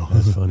funny, Joe.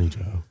 That's funny,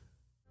 Joe.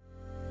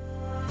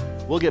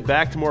 We'll get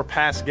back to more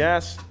Past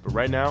Gas, but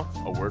right now,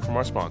 a word from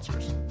our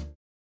sponsors.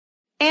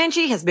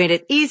 Angie has made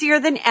it easier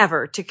than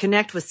ever to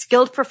connect with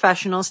skilled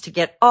professionals to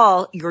get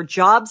all your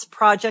jobs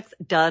projects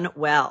done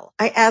well.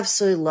 I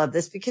absolutely love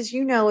this because,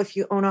 you know, if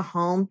you own a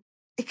home,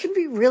 it can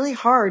be really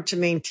hard to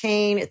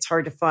maintain. It's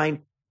hard to find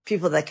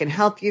people that can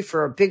help you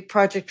for a big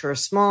project or a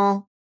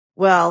small.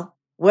 Well,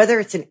 whether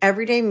it's in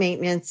everyday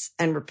maintenance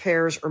and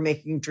repairs or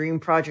making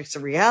dream projects a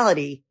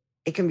reality,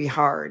 it can be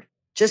hard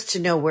just to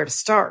know where to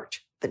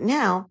start. But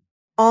now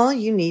all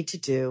you need to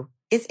do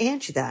is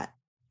Angie that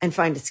and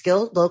find a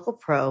skilled local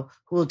pro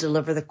who will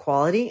deliver the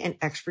quality and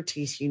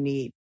expertise you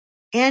need.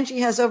 Angie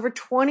has over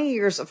 20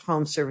 years of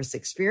home service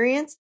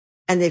experience,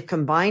 and they've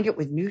combined it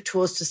with new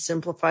tools to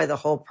simplify the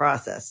whole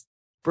process.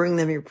 Bring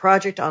them your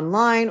project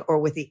online or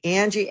with the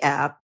Angie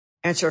app,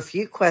 answer a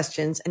few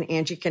questions, and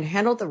Angie can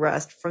handle the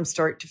rest from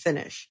start to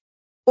finish.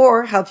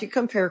 Or help you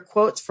compare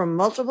quotes from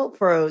multiple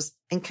pros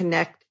and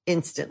connect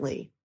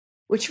instantly,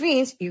 which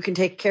means you can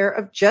take care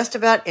of just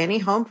about any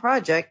home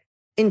project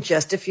in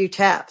just a few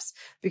taps.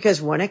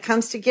 Because when it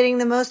comes to getting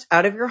the most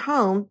out of your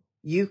home,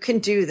 you can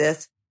do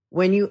this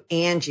when you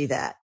Angie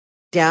that.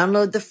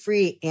 Download the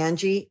free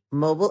Angie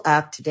mobile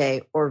app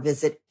today or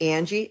visit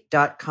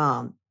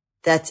Angie.com.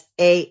 That's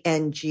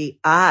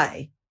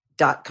ANGI.com.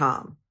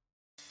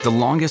 The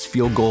longest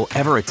field goal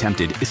ever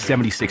attempted is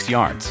 76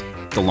 yards.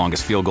 The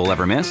longest field goal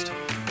ever missed?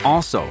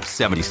 Also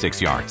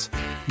 76 yards.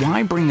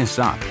 Why bring this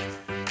up?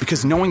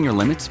 Because knowing your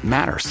limits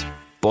matters,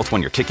 both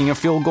when you're kicking a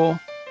field goal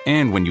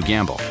and when you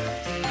gamble.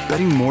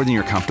 Betting more than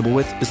you're comfortable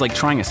with is like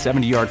trying a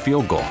 70-yard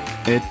field goal.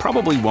 It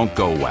probably won't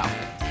go well.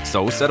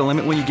 So set a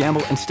limit when you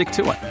gamble and stick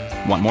to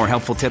it. Want more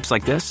helpful tips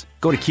like this?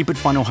 Go to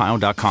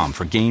keepitfunohio.com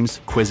for games,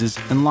 quizzes,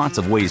 and lots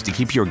of ways to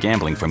keep your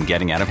gambling from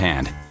getting out of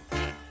hand.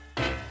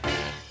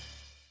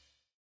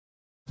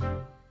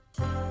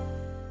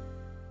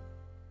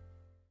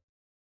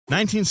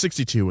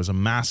 (1962) was a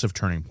massive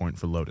turning point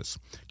for Lotus.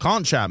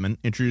 Colin Chapman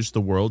introduced the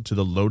world to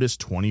the Lotus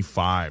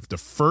 25, the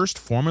first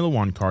Formula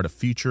One car to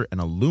feature an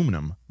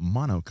aluminum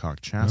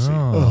monocoque chassis.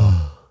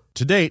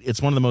 To date,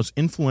 it's one of the most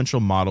influential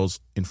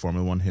models in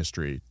Formula One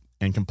history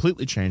and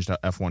completely changed how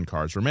F1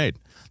 cars were made.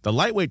 The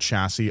lightweight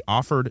chassis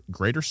offered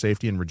greater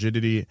safety and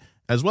rigidity,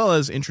 as well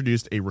as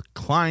introduced a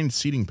reclined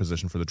seating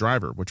position for the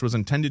driver, which was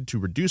intended to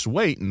reduce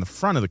weight in the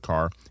front of the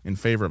car in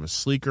favor of a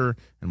sleeker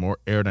and more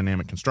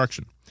aerodynamic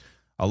construction.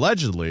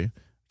 Allegedly,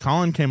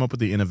 Colin came up with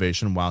the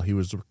innovation while he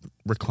was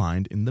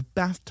reclined in the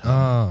bathtub.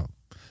 Oh,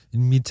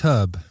 in me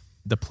tub.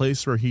 The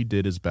place where he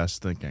did his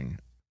best thinking.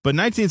 But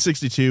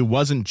 1962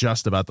 wasn't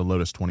just about the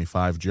Lotus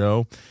 25,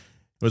 Joe.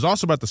 It was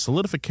also about the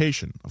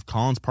solidification of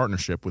Colin's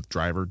partnership with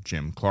driver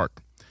Jim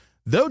Clark.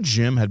 Though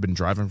Jim had been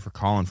driving for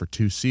Colin for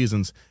 2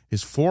 seasons,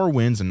 his 4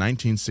 wins in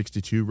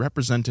 1962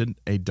 represented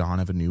a dawn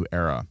of a new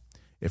era.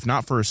 If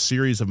not for a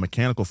series of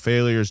mechanical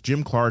failures,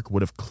 Jim Clark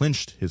would have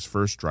clinched his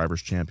first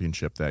driver's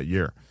championship that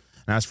year.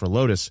 And as for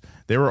Lotus,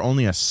 they were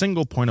only a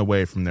single point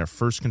away from their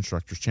first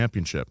constructor's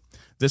championship.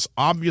 This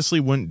obviously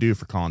wouldn't do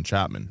for Colin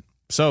Chapman.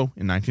 So,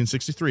 in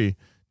 1963,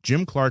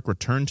 Jim Clark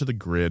returned to the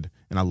grid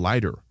in a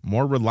lighter,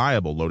 more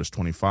reliable Lotus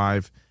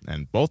 25,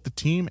 and both the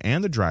team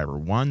and the driver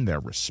won their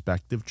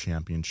respective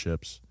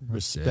championships.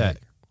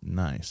 Respect.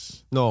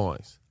 Nice.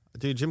 Nice.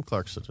 Dude, Jim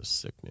Clark's such a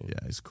sick name. Yeah,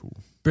 he's cool.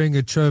 Bring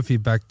a trophy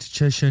back to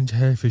Cheshire and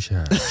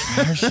Herefordshire.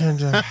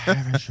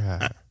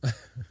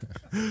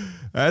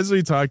 As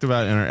we talked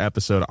about in our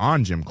episode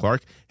on Jim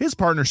Clark, his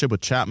partnership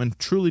with Chapman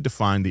truly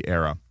defined the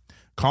era.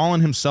 Colin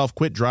himself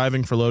quit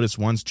driving for Lotus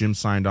once Jim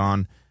signed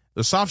on.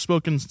 The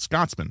soft-spoken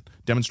Scotsman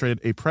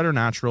demonstrated a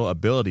preternatural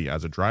ability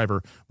as a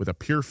driver with a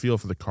pure feel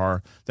for the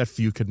car that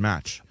few could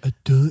match. I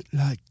don't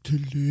like to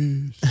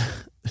lose.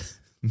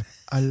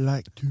 I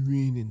like to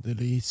win in the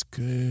race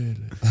car.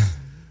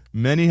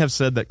 Many have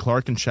said that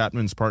Clark and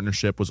Chapman's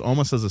partnership was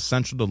almost as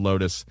essential to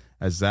Lotus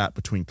as that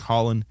between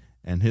Colin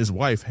and his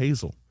wife,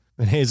 Hazel.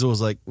 And Hazel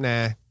was like,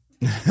 nah.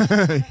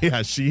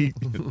 Yeah,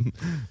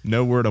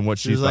 no word on what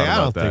she thought like, about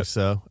I don't that. think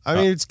so. I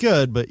mean, it's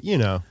good, but you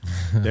know.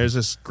 There's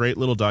this great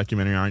little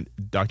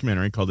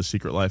documentary called The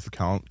Secret Life of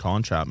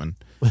Colin Chapman.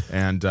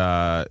 And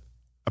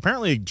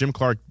apparently Jim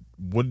Clark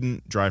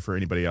wouldn't drive for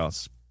anybody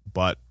else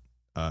but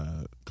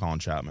Colin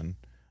Chapman.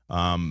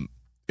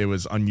 It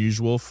was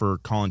unusual for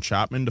Colin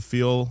Chapman to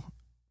feel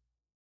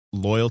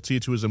loyalty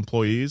to his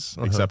employees,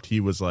 except he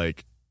was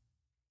like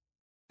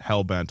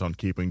hell-bent on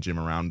keeping Jim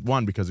around.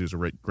 One, because he was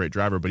a great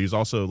driver, but he's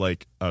also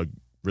like a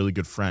really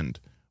good friend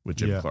with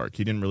Jim Clark.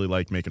 He didn't really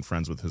like making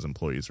friends with his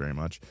employees very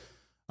much.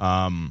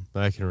 I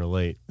can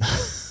relate.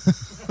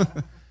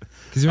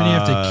 Because when you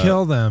have to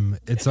kill them,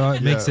 it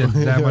makes it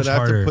that much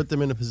harder. Have to put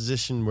them in a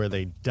position where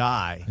they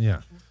die.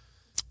 Yeah.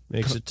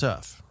 Makes it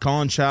tough.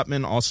 Colin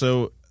Chapman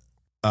also,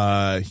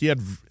 he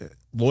had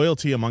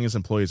loyalty among his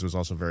employees was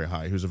also very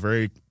high. He was a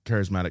very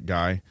charismatic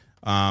guy.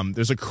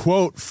 There's a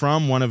quote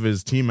from one of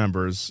his team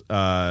members,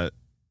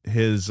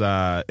 his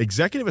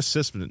executive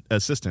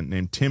assistant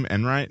named Tim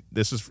Enright.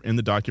 This is in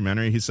the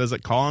documentary. He says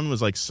that Colin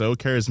was like so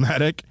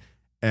charismatic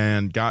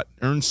and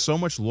earned so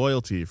much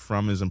loyalty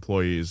from his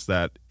employees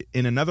that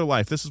in another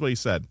life, this is what he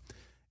said,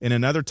 in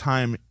another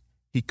time,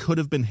 he could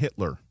have been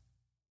Hitler.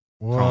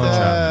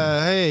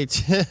 Hey,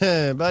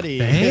 buddy.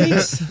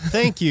 Thanks.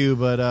 Thank you,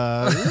 but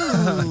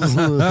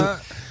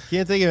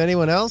can't think of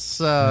anyone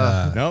else.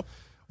 Nope.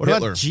 What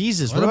Hitler. about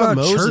Jesus? What about about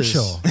Moses?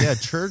 Churchill? Yeah,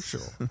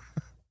 Churchill.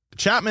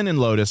 Chapman and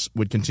Lotus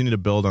would continue to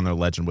build on their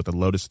legend with the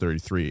Lotus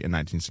 33 in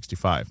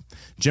 1965.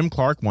 Jim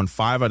Clark won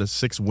 5 out of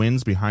 6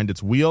 wins behind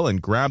its wheel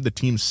and grabbed the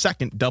team's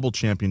second double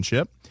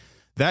championship.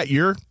 That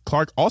year,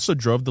 Clark also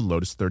drove the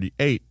Lotus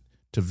 38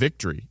 to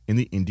victory in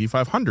the Indy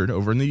 500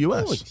 over in the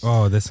U.S.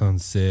 Oh, this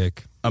sounds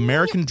sick.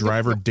 American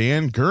driver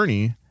Dan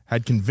Gurney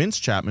had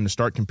convinced Chapman to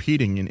start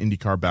competing in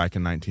IndyCar back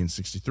in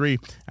 1963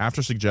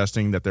 after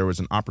suggesting that there was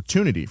an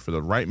opportunity for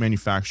the right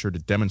manufacturer to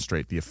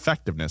demonstrate the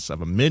effectiveness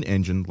of a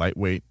mid-engine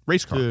lightweight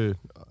race car. Dude,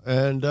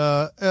 and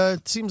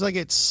it seems like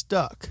it's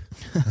stuck.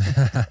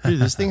 Dude,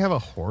 this thing have a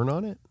horn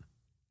on it?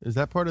 Is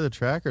that part of the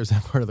track or is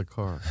that part of the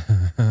car?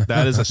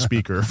 That is a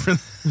speaker.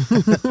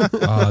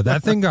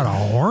 That thing got a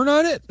horn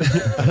on it?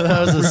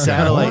 That was a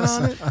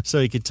satellite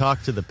so he could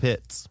talk to the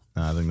pits.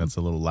 I think that's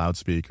a little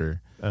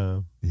loudspeaker.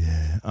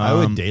 Yeah. I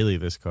would daily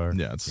this car.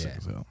 Yeah, it's sick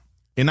as hell.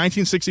 In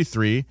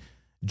 1963,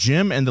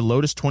 Jim and the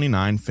Lotus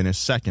 29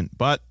 finished second,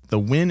 but the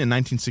win in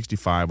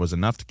 1965 was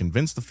enough to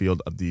convince the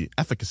field of the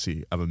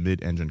efficacy of a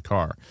mid-engine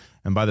car.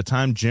 And by the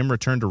time Jim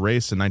returned to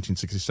race in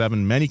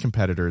 1967, many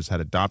competitors had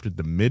adopted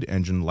the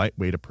mid-engine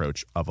lightweight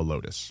approach of a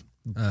Lotus.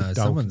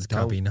 Someone's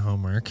copying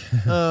homework.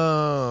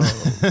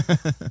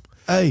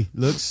 Hey,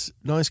 looks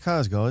nice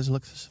cars, guys.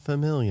 Looks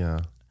familiar.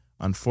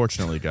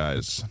 Unfortunately,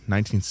 guys,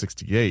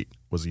 1968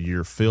 was a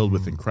year filled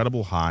with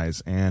incredible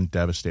highs and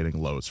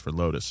devastating lows for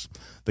Lotus.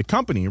 The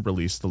company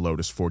released the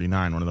Lotus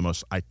 49, one of the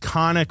most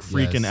iconic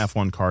freaking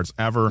F1 cars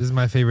ever. This is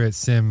my favorite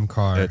sim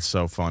car. It's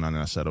so fun on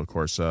Assetto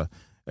Corsa.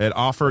 It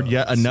offered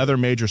yet another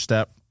major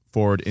step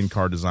forward in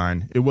car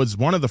design. It was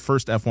one of the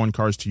first F1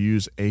 cars to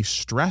use a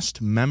stressed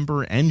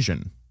member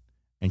engine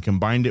and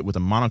combined it with a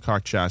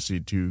monocoque chassis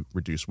to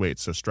reduce weight.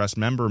 So stressed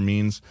member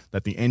means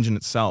that the engine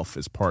itself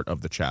is part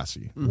of the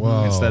chassis.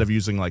 Whoa. Instead of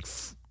using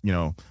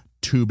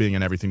tubing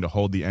and everything to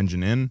hold the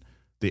engine in,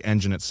 the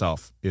engine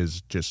itself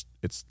is just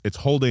it's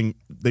holding.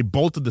 They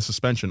bolted the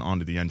suspension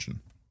onto the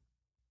engine.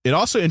 It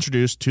also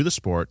introduced to the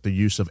sport the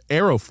use of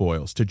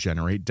aerofoils to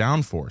generate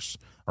downforce.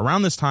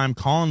 Around this time,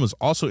 Colin was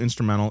also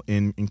instrumental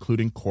in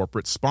including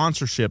corporate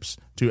sponsorships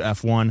to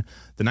F1.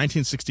 The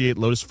 1968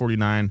 Lotus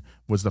 49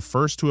 was the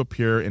first to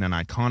appear in an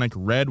iconic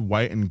red,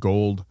 white, and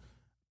gold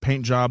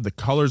paint job, the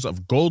colors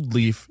of Gold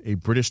Leaf, a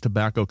British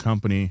tobacco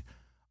company.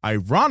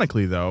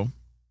 Ironically, though,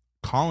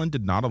 Colin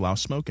did not allow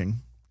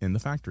smoking in the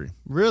factory.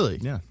 Really?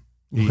 Yeah.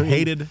 He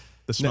hated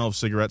the smell of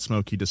cigarette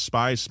smoke. He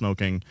despised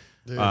smoking.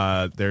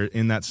 They're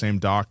in that same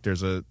doc.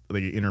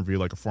 They interview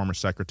like a former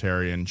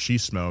secretary, and she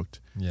smoked,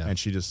 and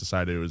she just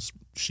decided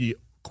she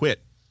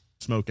quit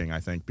smoking.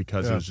 I think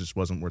because it just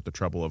wasn't worth the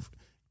trouble of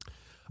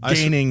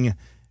gaining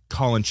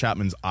Colin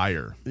Chapman's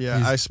ire.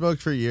 Yeah, I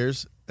smoked for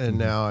years, and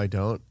now I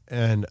don't,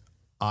 and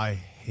I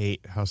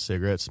hate how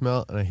cigarettes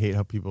smell, and I hate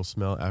how people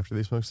smell after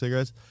they smoke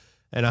cigarettes.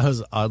 And I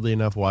was oddly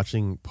enough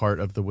watching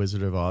part of The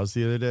Wizard of Oz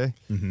the other day,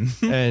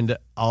 and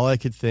all I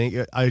could think,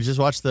 I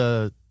just watched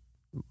the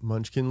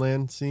Munchkin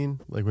Land scene,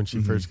 like when she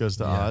first goes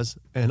to Oz,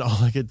 and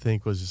all I could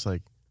think was just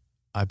like,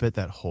 I bet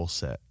that whole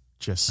set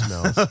just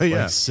smells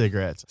like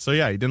cigarettes. So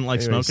yeah, he didn't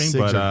like smoking, cigs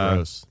but are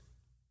gross.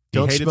 he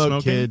Don't hated smoke,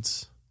 smoking.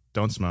 kids.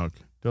 Don't smoke.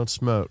 Don't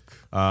smoke.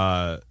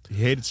 He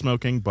hated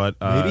smoking, but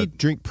Maybe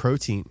drink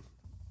protein.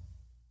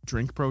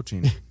 drink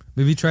protein.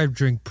 Maybe try to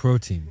drink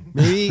protein.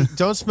 Maybe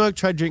don't smoke.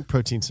 Try drink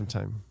protein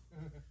sometime.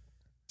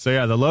 So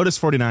yeah, the Lotus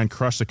 49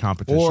 crushed the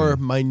competition. Or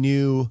my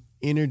new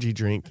energy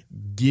drink,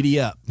 Giddy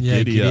Up. Yeah,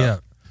 giddy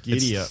up.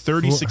 Giddy it's Up.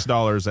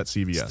 $36 at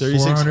CVS.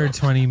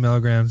 420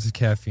 milligrams of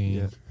caffeine.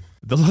 Yeah.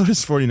 The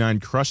Lotus 49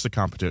 crushed the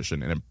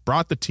competition, and it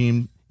brought the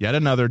team yet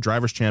another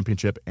Drivers'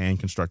 Championship and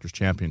Constructors'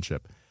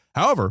 Championship.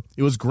 However,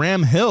 it was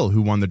Graham Hill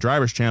who won the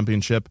Drivers'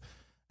 Championship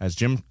as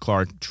Jim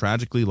Clark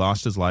tragically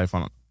lost his life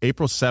on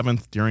April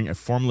 7th during a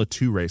Formula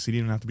 2 race. He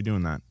didn't even have to be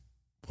doing that.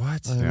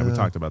 What? Yeah, we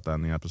talked about that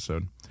in the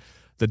episode.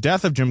 The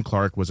death of Jim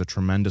Clark was a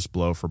tremendous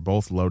blow for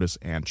both Lotus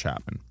and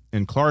Chapman.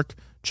 In Clark,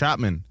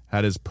 Chapman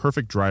had his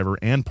perfect driver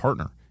and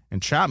partner,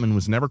 and Chapman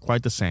was never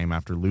quite the same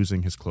after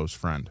losing his close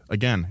friend.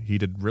 Again, he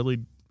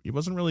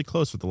wasn't really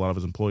close with a lot of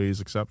his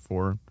employees except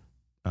for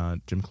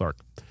Jim Clark.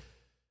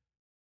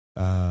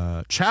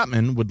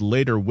 Chapman would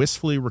later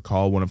wistfully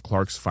recall one of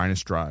Clark's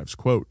finest drives,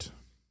 quote,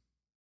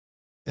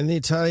 In the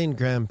Italian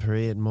Grand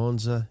Prix at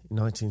Monza in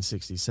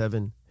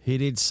 1967, He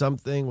did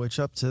something which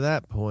up to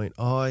that point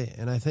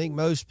and I think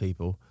most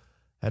people,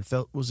 had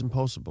felt was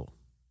impossible.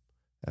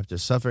 After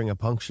suffering a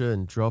puncture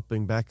and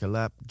dropping back a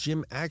lap,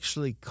 Jim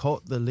actually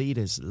caught the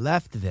leaders,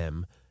 left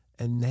them,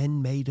 and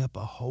then made up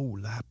a whole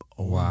lap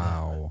on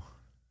them.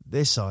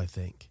 This, I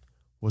think,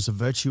 was a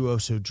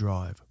virtuoso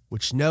drive,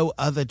 which no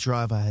other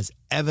driver has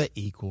ever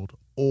equaled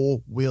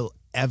or will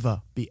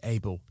ever be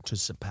able to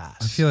surpass.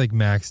 I feel like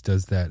Max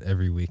does that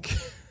every week.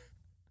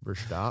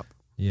 Verstappen?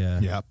 Yeah.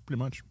 Yeah, pretty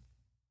much.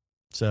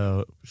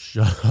 So,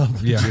 shut up,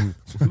 Yeah. Jim.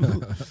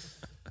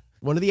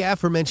 One of the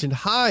aforementioned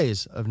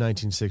highs of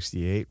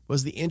 1968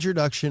 was the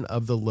introduction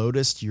of the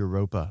Lotus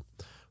Europa,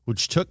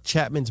 which took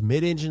Chapman's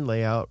mid-engine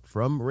layout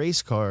from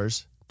race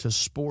cars to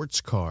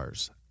sports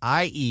cars,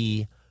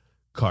 i.e.,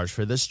 cars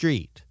for the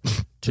street,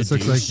 to do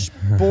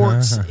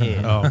sports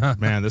in. Oh,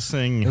 man, this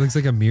thing... It looks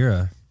like a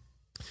Mira.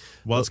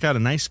 Well, it's got a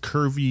nice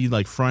curvy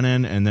like front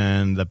end, and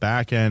then the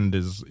back end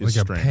is Like a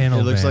strange. panel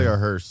It looks van. like a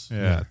hearse.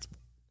 Yeah, it's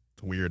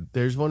weird.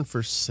 There's one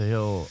for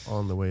sale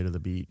on the way to the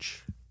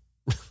beach.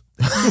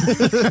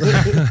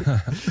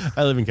 I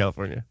live in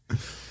California.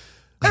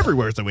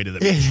 Everywhere's the way to the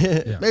beach.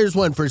 Yeah. There's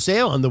one for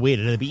sale on the way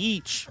to the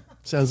beach.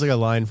 Sounds like a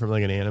line from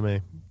like an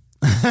anime.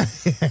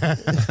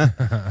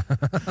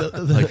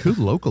 Like, who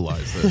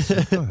localized this?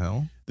 What the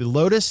hell? The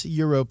Lotus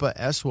Europa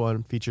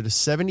S1 featured a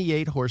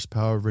 78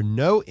 horsepower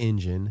Renault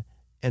engine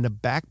and a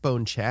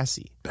backbone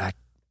chassis.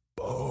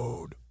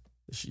 Backbone.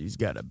 She's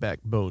got a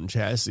backbone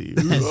chassis.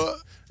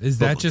 Is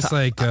that just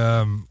like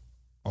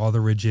all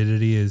the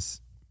rigidity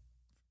is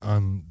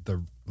on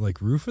the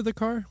like roof of the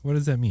car? What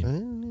does that I mean?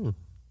 don't know.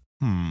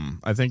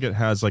 I think it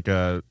has like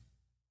a,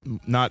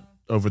 not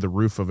over the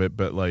roof of it,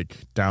 but like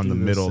down the Through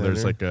the middle.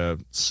 There's center?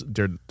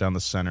 like down the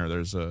center.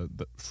 There's the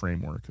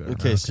framework there.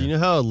 Okay, so you know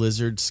how a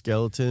lizard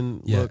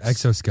skeleton Yeah, looks?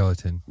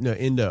 exoskeleton. No,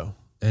 Endo.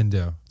 Yeah,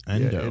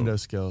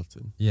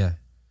 endoskeleton. Yeah.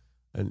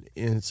 And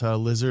it's how a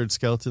lizard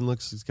skeleton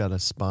looks. It's got a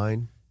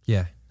spine.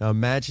 Yeah. Now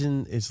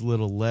imagine its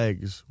little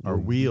legs are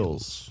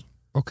wheels.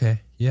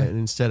 Okay. Yeah. And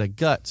instead of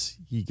guts,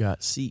 you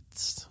got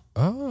seats.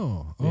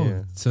 Oh.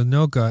 Yeah. So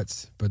no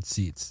guts, but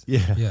seats.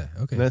 Yeah. Yeah.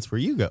 Okay. And that's where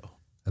you go.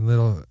 And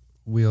little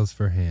wheels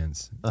for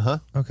hands. Uh-huh.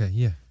 Okay.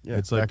 Yeah. Yeah,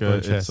 It's like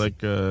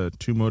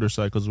two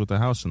motorcycles with a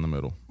house in the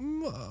middle.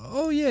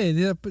 Oh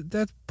yeah. But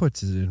that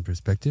puts it in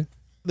perspective.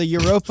 The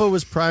Europa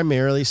was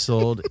primarily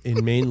sold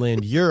in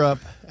mainland Europe,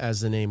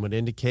 as the name would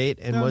indicate,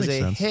 and That was makes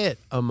a sense. hit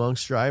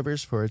amongst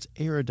drivers for its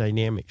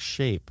aerodynamic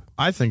shape.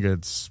 I think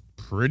it's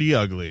pretty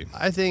ugly.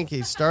 I think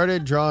he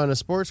started drawing a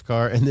sports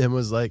car and then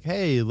was like,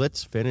 hey,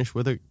 let's finish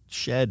with a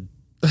shed.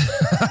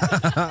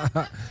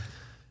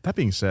 That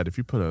being said, if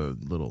you put a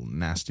little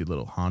nasty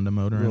little Honda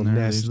motor in there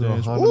nasty these little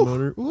days, Honda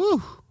motor.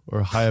 Woo! Or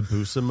a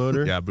Hayabusa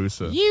motor. yeah,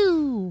 Busa.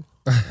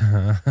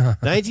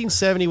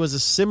 1970 was a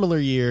similar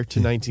year to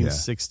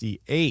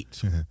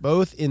 1968,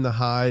 both in the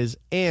highs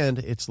and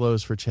its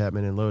lows for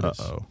Chapman and Lotus.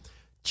 Uh-oh.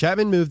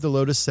 Chapman moved the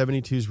Lotus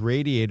 72's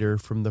radiator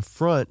from the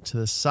front to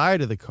the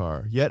side of the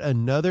car, yet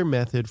another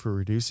method for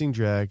reducing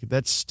drag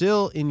that's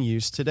still in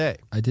use today.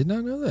 I did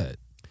not know that.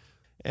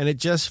 And at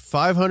just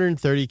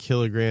 530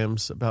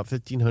 kilograms, about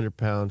 1,500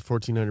 pounds,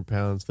 1,400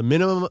 pounds, the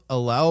minimum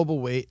allowable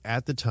weight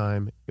at the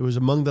time, it was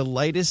among the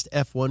lightest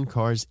F1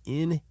 cars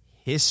in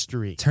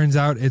history. Turns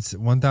out it's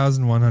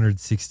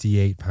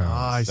 1,168 pounds.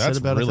 I said That's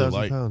about really 1,000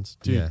 light. pounds.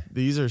 Dude, Yeah.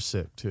 these are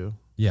sick, too.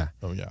 Yeah.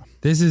 Oh, yeah.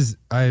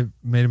 I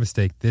made a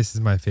mistake. This is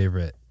my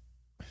favorite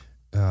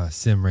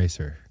sim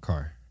racer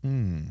car.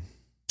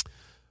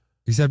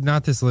 Except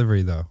not this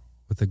livery, though,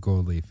 with the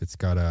gold leaf. It's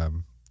got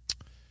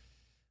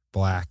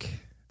black.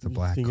 It's a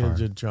black You car. think of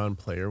the John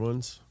Player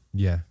ones?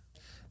 Yeah.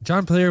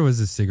 John Player was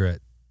a cigarette.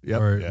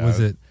 Yep. Or Yeah. was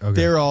it? Okay.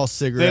 They're all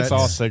cigarettes. It's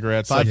all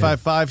cigarettes.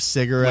 555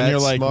 cigarettes. When you're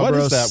like, what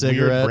Marlboro is that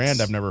cigarettes, weird brand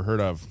I've never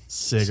heard of?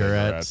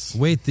 Cigarettes.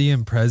 Wait, the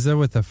Impreza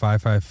with the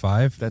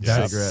 555? That's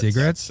cigarettes.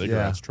 cigarettes.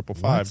 Cigarettes. Yeah.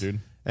 555, What?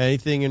 dude.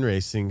 Anything in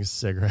racing is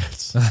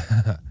cigarettes.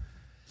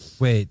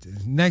 Wait,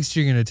 next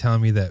you're going to tell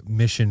me that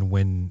Mission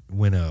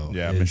Winnow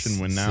Yeah, is Mission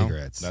Win Now.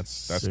 cigarettes. That's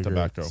Cigarettes.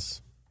 tobacco.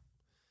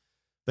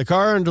 The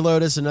car earned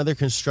Lotus another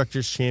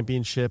Constructors'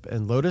 Championship,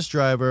 and Lotus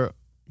driver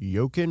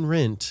Jochen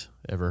Rindt,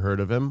 ever heard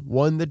of him,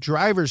 won the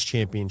Drivers'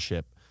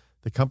 Championship,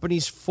 the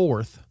company's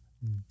fourth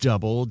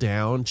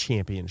double-down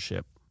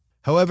championship.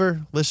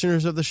 However,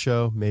 listeners of the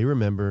show may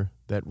remember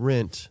that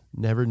Rindt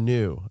never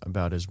knew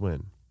about his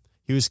win.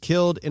 He was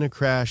killed in a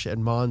crash at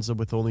Monza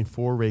with only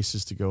 4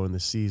 races to go in the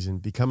season,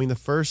 becoming the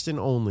first and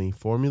only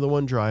Formula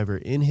One driver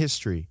in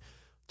history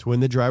to win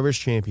the Drivers'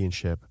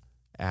 Championship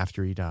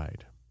after he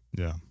died.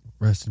 Yeah.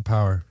 Rest in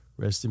power.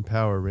 Rest in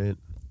power, Rindt.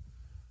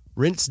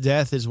 Rindt's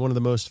death is one of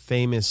the most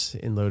famous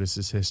in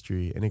Lotus's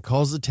history, and it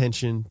calls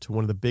attention to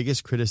one of the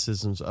biggest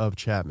criticisms of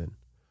Chapman,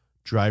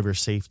 driver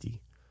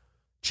safety.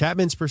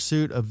 Chapman's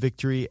pursuit of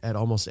victory at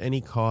almost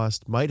any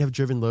cost might have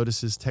driven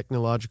Lotus's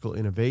technological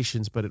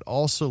innovations, but it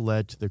also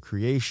led to the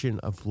creation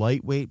of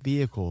lightweight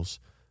vehicles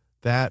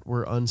that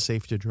were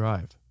unsafe to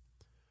drive.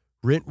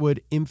 Rindt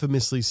would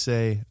infamously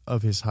say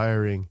of his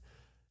hiring,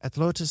 "At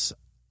Lotus,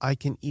 I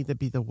can either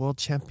be the world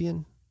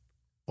champion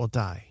or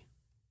die."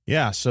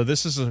 Yeah, so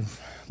this is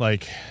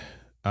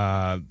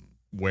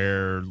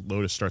where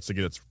Lotus starts to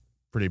get its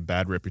pretty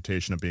bad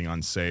reputation of being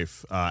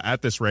unsafe.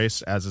 At this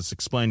race, as it's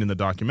explained in the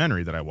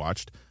documentary that I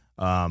watched,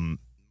 Jochen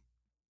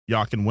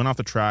went off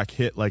the track,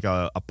 hit like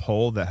a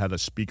pole that had a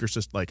speaker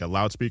system, like a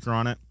loudspeaker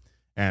on it,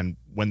 and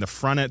when the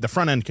front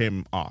end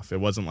came off, it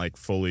wasn't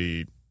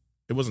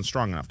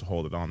strong enough to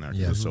hold it on there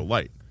because it's so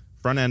light.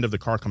 Front end of the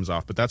car comes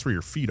off, but that's where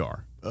your feet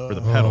are for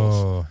the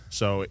pedals.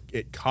 So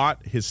it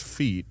caught his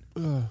feet.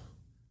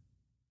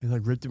 It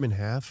like ripped him in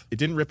half? It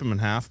didn't rip him in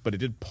half, but it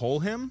did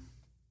pull him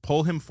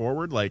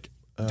forward, like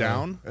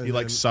down. He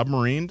like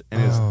submarined,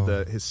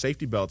 and his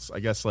safety belts, I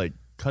guess, like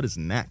cut his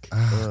neck.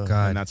 Oh,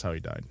 God. And that's how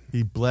he died.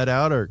 He bled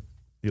out, or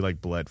he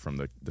like bled from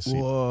the seat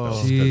Whoa.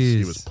 belts because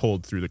he was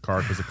pulled through the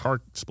car because the car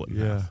split in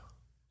half.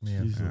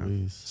 Yeah.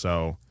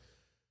 So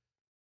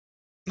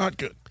not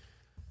good.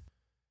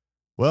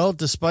 Well,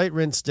 despite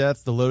Rint's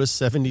death, the Lotus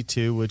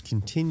 72 would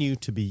continue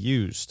to be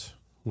used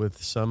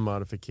with some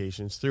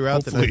modifications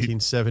throughout the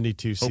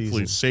 1972 season.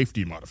 Hopefully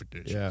safety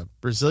modifications. Yeah.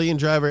 Brazilian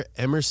driver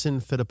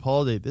Emerson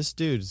Fittipaldi. This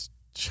dude's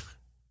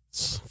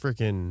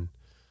freaking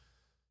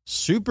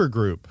super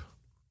group.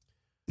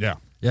 Yeah.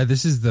 Yeah,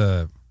 this is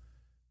the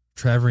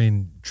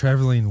traveling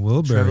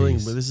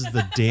Wilburys. This is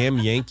the damn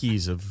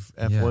Yankees of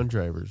F1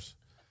 drivers.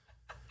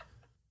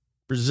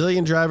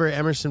 Brazilian driver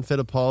Emerson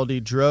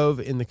Fittipaldi drove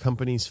in the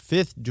company's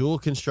 5th dual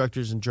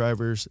constructors and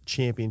drivers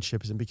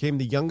championships and became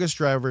the youngest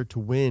driver to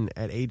win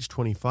at age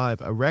 25,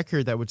 a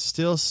record that would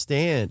still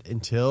stand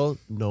until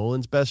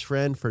Nolan's best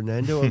friend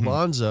Fernando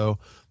Alonso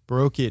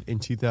broke it in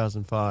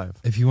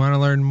 2005. If you want to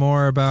learn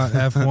more about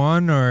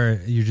F1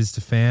 or you're just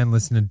a fan,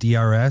 listen to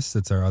DRS.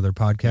 That's our other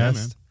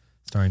podcast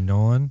starring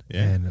Nolan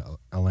and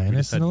Alanis. We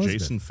just had and Elizabeth.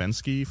 Jason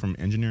Fensky from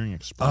Engineering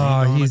Explained.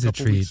 Oh, he's a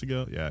couple treat. Weeks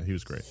ago. Yeah, he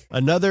was great.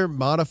 Another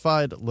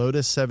modified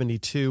Lotus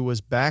 72 was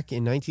back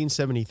in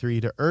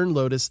 1973 to earn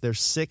Lotus their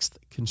 6th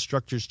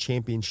Constructors'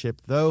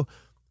 Championship, though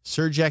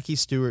Sir Jackie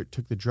Stewart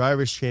took the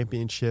Drivers'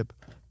 Championship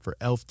for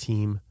Elf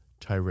Team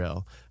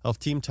Tyrrell. Elf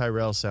Team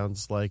Tyrrell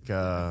sounds like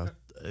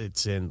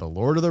it's in The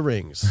Lord of the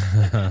Rings.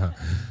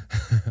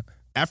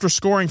 After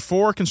scoring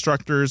 4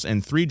 constructors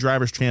and 3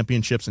 drivers'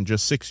 championships in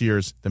just 6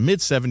 years, the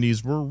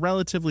mid-70s were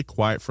relatively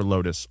quiet for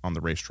Lotus on the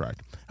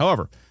racetrack.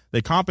 However,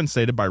 they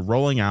compensated by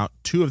rolling out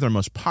 2 of their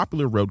most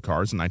popular road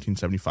cars in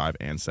 1975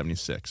 and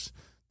 76.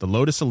 The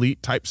Lotus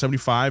Elite Type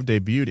 75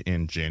 debuted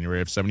in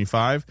January of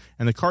 75,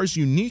 and the car's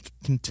unique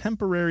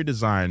contemporary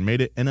design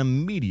made it an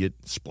immediate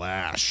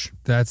splash.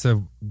 That's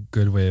a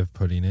good way of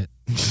putting it.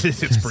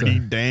 It's pretty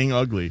dang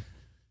ugly.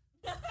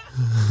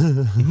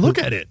 Look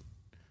at it.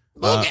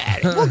 Look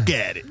at it. Look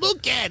at it.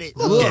 Look at it.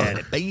 Look at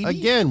it, baby.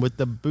 Again, with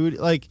the booty,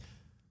 like,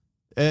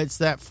 it's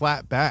that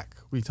flat back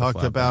we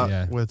talked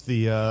about with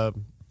the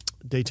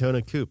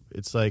Daytona Coupe.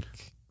 It's like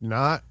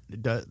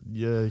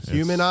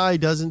human eye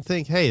doesn't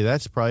think, hey,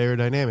 that's probably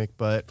aerodynamic,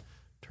 but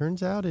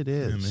turns out it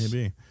is. Yeah,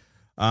 maybe.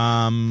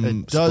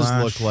 It does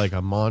look like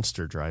a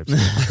monster drives it.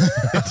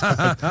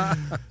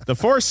 The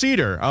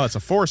 4-seater, it's a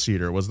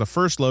 4-seater, was the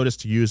first Lotus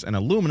to use an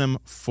aluminum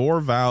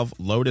 4-valve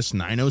Lotus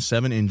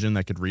 907 engine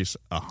that could reach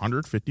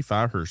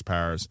 155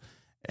 horsepower.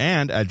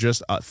 And at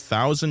just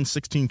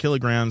 1,016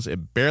 kilograms,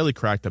 it barely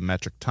cracked a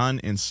metric ton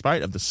in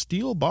spite of the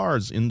steel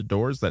bars in the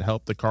doors that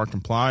helped the car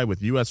comply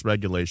with U.S.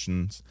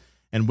 regulations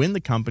and win the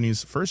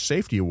company's first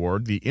safety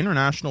award, the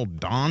International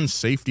Dawn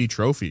Safety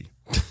Trophy.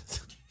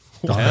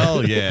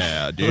 Hell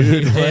yeah,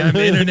 dude. Hey, I'm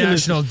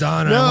International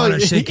Don, and I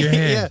want to shake your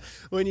hand. Yeah,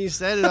 when you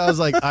said it, I was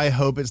like, I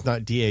hope it's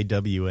not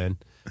DAWN.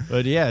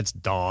 But yeah, it's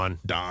Dawn.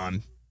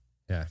 Dawn.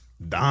 Yeah.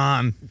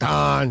 Dawn.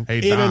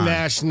 Hey, Dawn.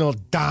 International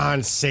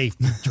Dawn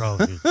Safety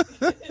Trophy.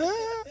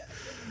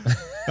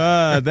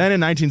 Then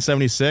in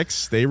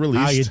 1976, they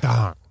released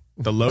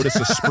the Lotus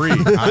Esprit.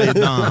 How you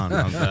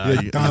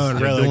done? You're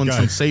done really doing good.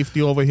 some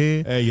safety over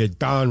here. Hey, you're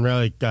done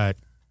really good.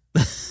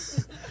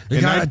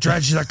 You got to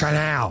dredge the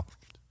canal.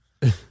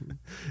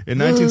 In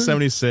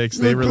 1976,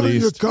 they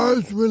released. Your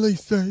car's really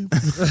safe.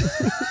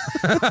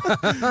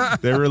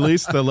 They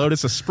released the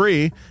Lotus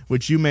Esprit,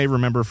 which you may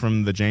remember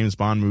from the James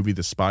Bond movie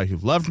The Spy Who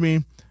Loved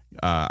Me.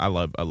 I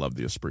love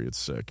the Esprit. It's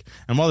sick.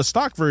 And while the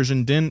stock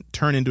version didn't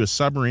turn into a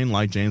submarine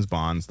like James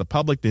Bond's, the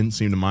public didn't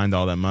seem to mind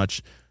all that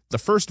much. The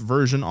first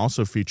version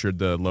also featured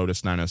the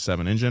Lotus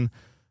 907 engine,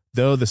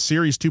 though the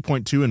Series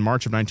 2.2 in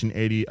March of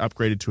 1980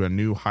 upgraded to a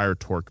new higher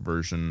torque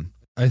version.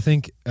 I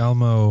think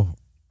Elmo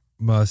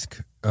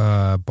Musk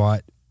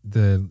bought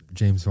the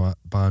James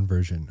Bond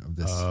version of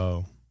this.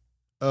 Oh,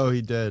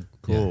 he did.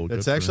 Cool.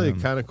 It's actually a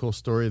kind of cool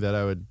story that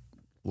I would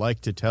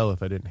like to tell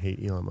if I didn't hate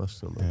Elon Musk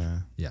so much.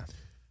 Yeah.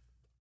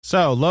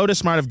 So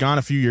Lotus might have gone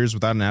a few years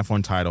without an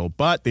F1 title,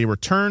 but they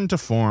returned to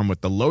form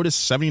with the Lotus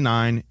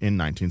 79 in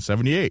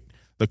 1978,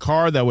 the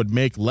car that would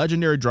make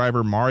legendary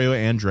driver Mario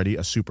Andretti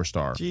a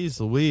superstar. Jeez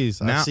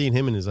Louise. Now- I've seen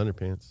him in his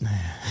underpants.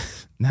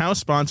 now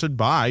sponsored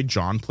by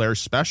John Player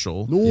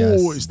Special.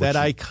 Is that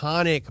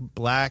iconic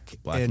black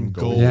and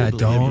gold Yeah,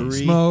 don't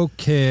livery. smoke,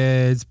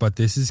 kids, but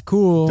this is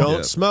cool.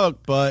 Don't smoke,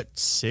 but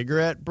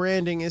cigarette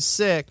branding is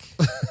sick.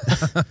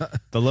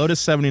 The Lotus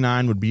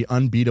 79 would be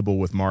unbeatable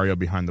with Mario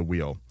behind the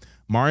wheel.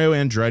 Mario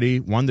Andretti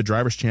won the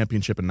Drivers'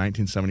 Championship in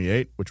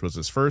 1978, which was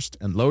his first,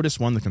 and Lotus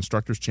won the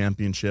Constructors'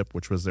 Championship,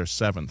 which was their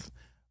seventh.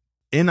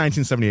 In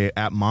 1978,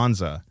 at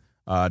Monza,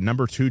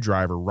 number 2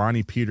 driver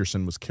Ronnie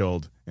Peterson was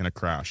killed in a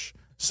crash.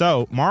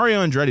 So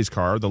Mario Andretti's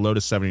car, the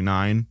Lotus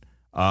 79,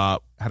 had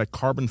a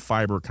carbon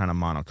fiber kind of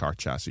monocoque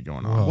chassis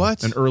going on. Whoa.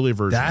 What? An early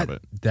version of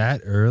it.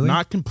 That early?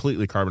 Not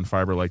completely carbon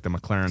fiber like the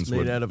McLarens made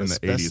would out of in the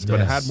asbestos. 80s, but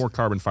it had more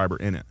carbon fiber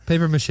in it.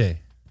 Paper mache.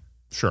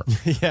 Sure.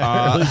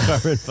 Early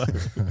carbon fiber.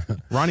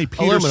 Ronnie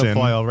Peterson. Aluminum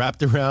foil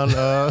wrapped around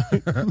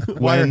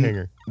wire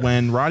hanger.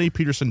 When Ronnie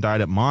Peterson died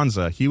at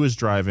Monza, he was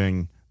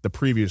driving the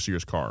previous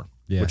year's car,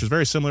 which is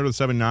very similar to the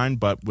 79,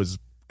 but was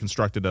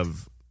constructed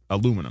of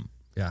aluminum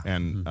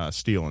and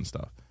steel and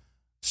stuff.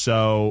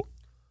 So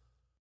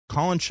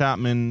Colin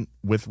Chapman,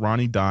 with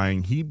Ronnie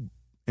dying, he,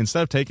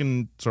 instead of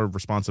taking sort of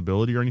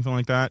responsibility or anything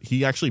like that,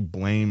 he actually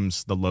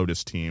blames the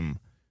Lotus team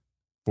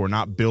for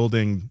not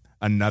building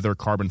another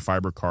carbon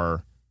fiber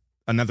car,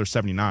 another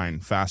 79,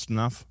 fast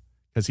enough,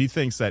 because he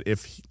thinks that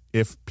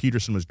if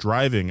Peterson was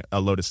driving a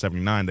Lotus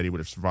 79, that he would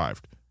have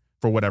survived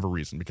for whatever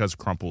reason, because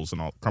crumples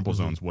and all crumple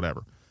zones,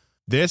 whatever.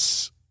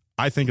 This,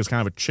 I think, is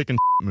kind of a chicken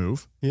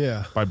move.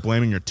 Yeah. By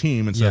blaming your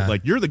team instead of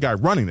like, you're the guy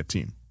running the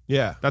team.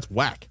 Yeah. That's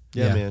whack.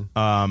 Yeah, man.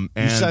 And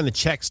you sign the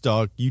checks,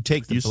 dog. You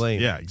take the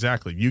blame. Yeah,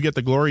 exactly. You get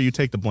the glory, you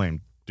take the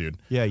blame, dude.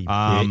 Yeah, you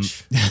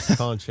bitch.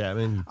 Colin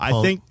Chapman. You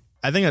I think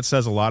that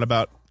says a lot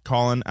about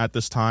Colin at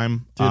this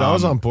time. Dude, I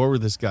was on board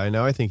with this guy.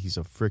 Now I think he's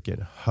a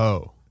freaking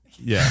hoe.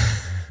 Yeah.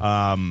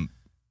 And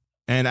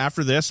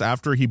after this,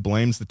 after he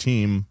blames the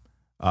team,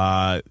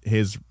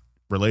 his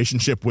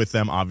relationship with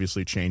them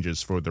obviously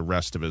changes for the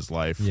rest of his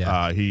life.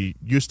 Yeah. He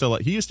used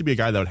to be a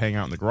guy that would hang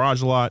out in the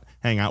garage a lot,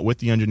 hang out with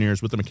the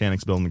engineers, with the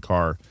mechanics building the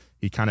car.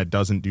 He kind of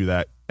doesn't do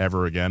that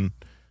ever again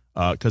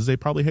because they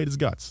probably hate his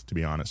guts, to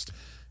be honest.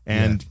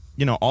 And,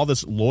 all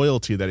this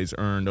loyalty that he's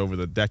earned over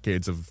the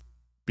decades of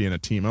being a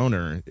team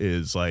owner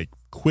is like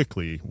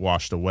quickly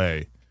washed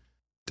away.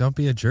 Don't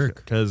be a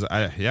jerk. Because,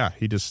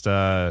 he just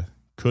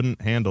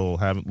couldn't handle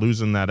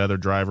losing that other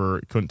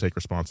driver, couldn't take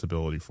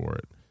responsibility for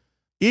it.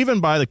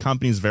 Even by the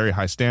company's very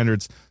high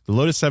standards, the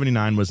Lotus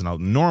 79 was an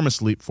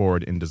enormous leap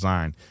forward in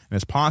design and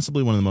is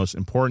possibly one of the most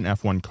important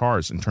F1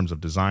 cars in terms of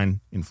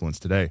design influence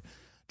today.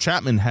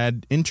 Chapman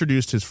had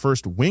introduced his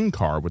first wing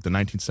car with the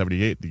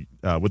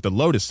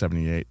Lotus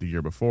 78 the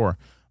year before,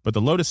 but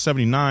the Lotus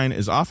 79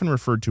 is often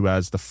referred to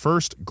as the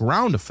first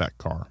ground effect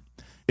car.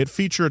 It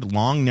featured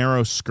long,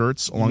 narrow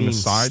skirts along the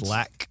sides.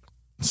 Slack.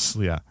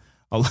 Yeah.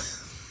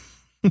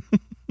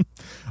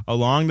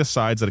 Along the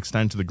sides that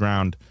extend to the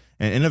ground,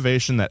 an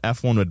innovation that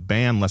F1 would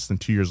ban less than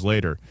 2 years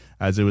later,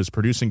 as it was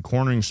producing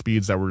cornering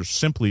speeds that were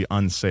simply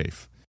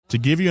unsafe. To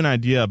give you an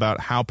idea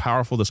about how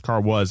powerful this car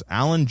was,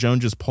 Alan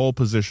Jones's pole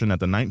position at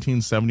the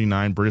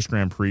 1979 British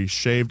Grand Prix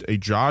shaved a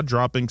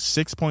jaw-dropping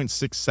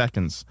 6.6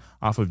 seconds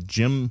off of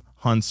Jim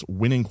Hunt's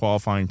winning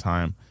qualifying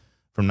time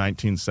from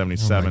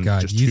 1977. Oh my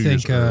God. Just You 2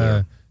 years think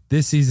earlier.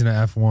 this season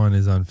of F1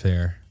 is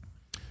unfair?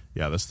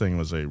 Yeah, this thing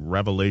was a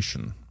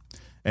revelation.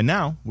 And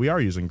now we are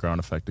using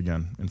ground effect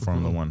again in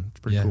Formula One. It's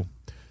pretty cool.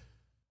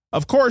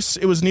 Of course,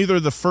 it was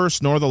neither the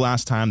first nor the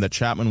last time that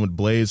Chapman would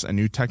blaze a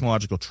new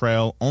technological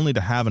trail, only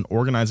to have an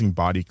organizing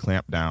body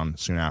clamp down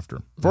soon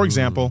after. For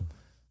example,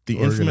 the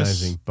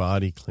organizing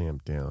body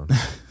clamp down.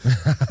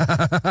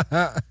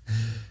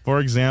 For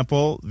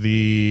example,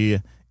 the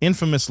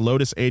infamous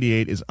Lotus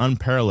 88 is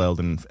unparalleled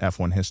in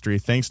F1 history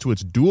thanks to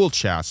its dual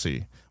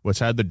chassis, which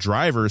had the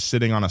driver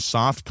sitting on a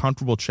soft,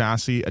 comfortable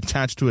chassis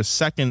attached to a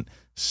second,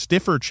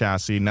 stiffer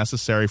chassis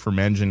necessary for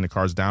managing the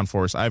car's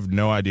downforce. I have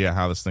no idea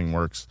how this thing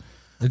works.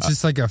 It's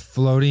just like a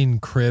floating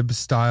crib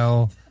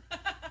style,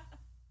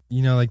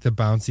 like the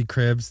bouncy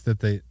cribs that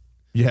they...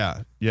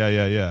 Yeah.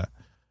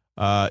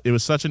 It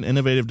was such an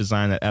innovative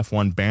design that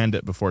F1 banned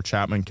it before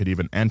Chapman could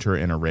even enter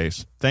in a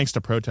race, thanks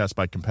to protests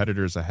by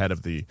competitors ahead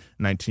of the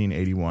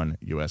 1981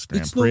 U.S.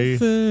 Grand Prix. Not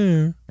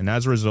fair. And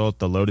as a result,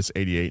 the Lotus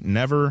 88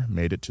 never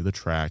made it to the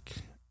track.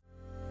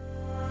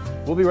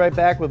 We'll be right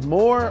back with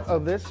more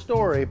of this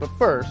story, but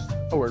first,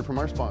 a word from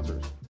our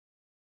sponsors.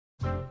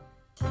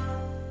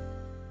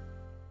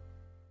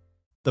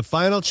 The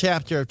final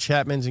chapter of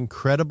Chapman's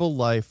incredible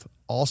life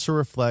also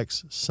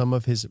reflects some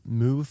of his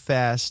move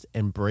fast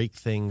and break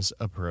things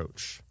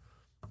approach.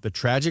 The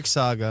tragic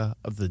saga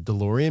of the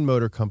DeLorean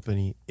Motor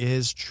Company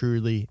is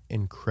truly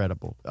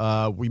incredible.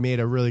 We made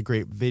a really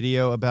great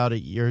video about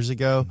it years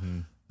ago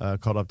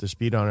called Up to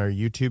Speed on our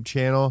YouTube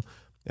channel.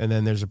 And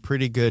then there's a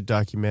pretty good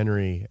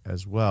documentary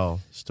as well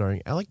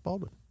starring Alec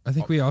Baldwin. I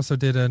think we also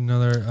did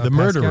another... The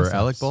murderer,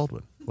 Alec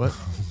Baldwin. What?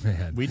 Oh,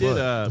 man. We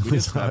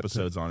did some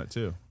episodes on it,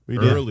 too. We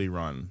did. Early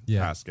run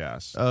Past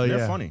Gas. Oh, They're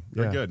yeah. funny.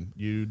 They're Yeah. good.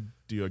 You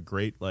do a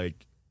great,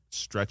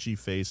 stretchy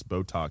face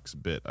Botox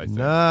bit, I think.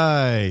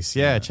 Nice.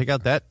 Yeah, check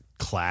out that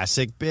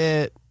Classic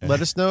bit.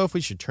 Let us know if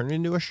we should turn it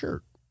into a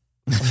shirt.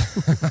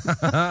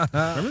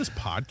 Remember this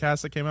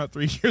podcast that came out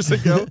 3 years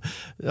ago?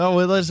 Oh,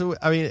 well,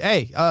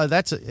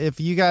 that's if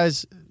you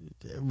guys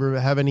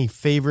have any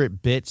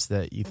favorite bits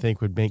that you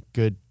think would make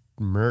good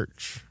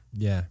merch.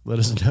 Yeah, let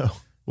us know.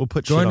 We'll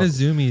put go into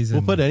Zoomies.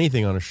 We'll put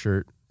anything on a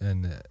shirt.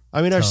 And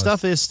our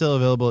stuff is still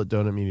available at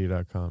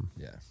donutmedia.com.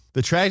 Yeah.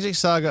 The tragic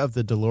saga of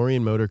the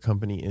DeLorean Motor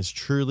Company is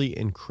truly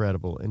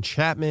incredible, and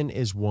Chapman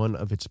is one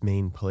of its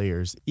main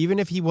players, even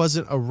if he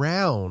wasn't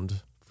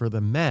around for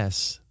the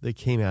mess that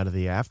came out of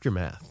the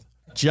aftermath.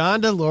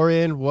 John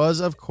DeLorean was,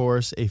 of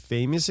course, a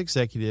famous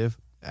executive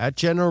at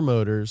General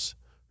Motors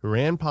who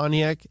ran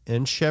Pontiac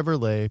and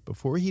Chevrolet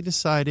before he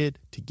decided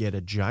to get a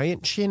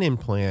giant chin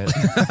implant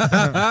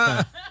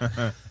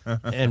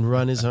and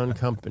run his own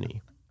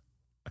company.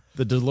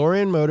 The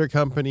DeLorean Motor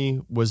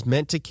Company was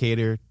meant to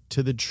cater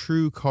to the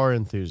true car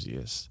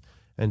enthusiasts,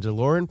 and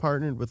DeLorean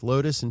partnered with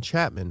Lotus and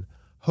Chapman,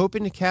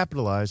 hoping to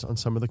capitalize on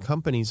some of the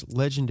company's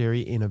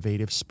legendary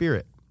innovative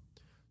spirit.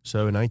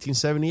 So in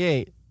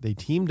 1978, they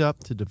teamed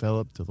up to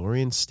develop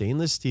DeLorean's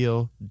stainless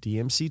steel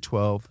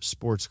DMC-12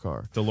 sports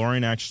car.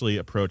 DeLorean actually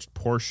approached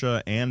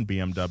Porsche and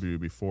BMW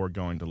before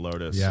going to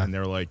Lotus, and they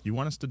were like, you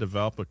want us to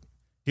develop a...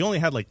 He only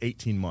had like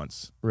 18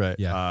 months right?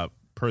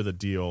 Per the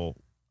deal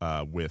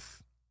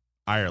with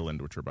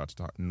Ireland, which we're about to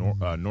talk,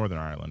 Northern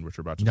Ireland, which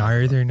we're about to talk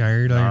Northern about.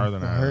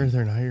 Ireland.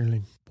 Northern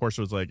Ireland. Porsche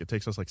was like, it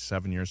takes us like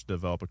 7 years to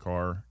develop a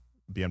car.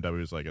 BMW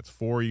was like, it's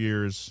 4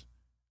 years,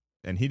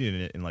 and he did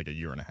it in like a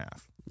year and a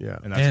half. Yeah,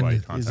 and that's why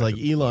he he's like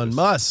Elon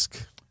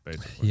Musk.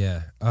 Basically.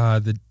 Yeah,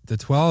 the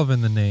 12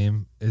 in the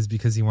name is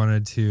because he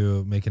wanted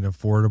to make an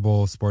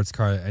affordable sports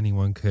car that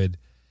anyone could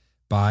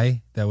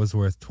buy that was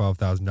worth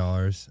 $12,000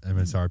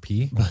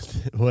 MSRP.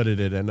 But what did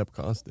it end up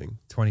costing?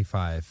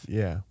 25.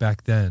 Yeah,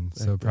 back then,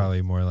 so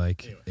probably more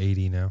like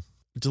 80 now.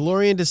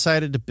 DeLorean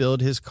decided to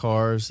build his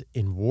cars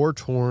in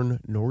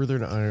war-torn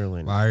Northern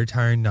Ireland.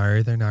 War-torn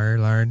Northern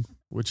Ireland.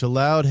 Which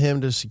allowed him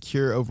to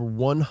secure over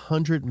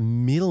 $100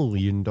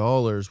 million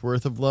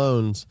worth of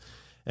loans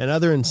and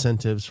other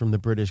incentives from the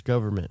British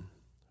government.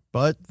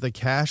 But the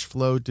cash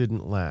flow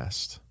didn't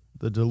last.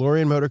 The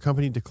DeLorean Motor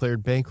Company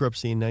declared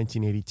bankruptcy in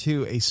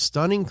 1982, a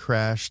stunning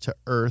crash to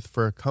earth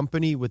for a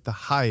company with the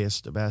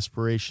highest of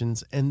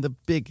aspirations and the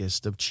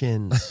biggest of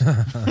chins.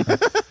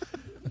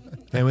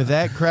 And with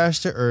that crash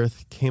to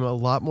earth came a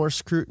lot more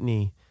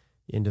scrutiny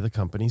into the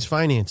company's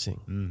financing.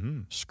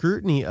 Mm-hmm.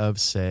 Scrutiny of,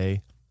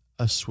 say,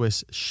 a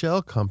Swiss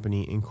shell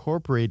company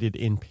incorporated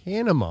in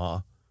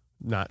Panama,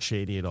 not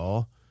shady at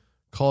all,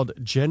 called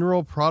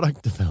General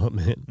Product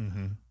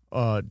Development,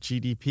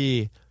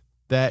 GDP,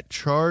 that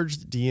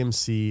charged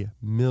DMC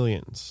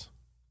millions.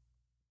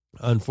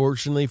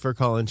 Unfortunately for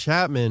Colin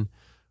Chapman,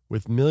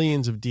 with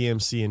millions of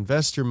DMC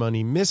investor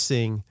money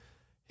missing,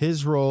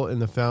 his role in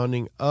the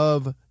founding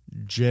of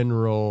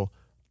General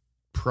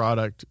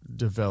Product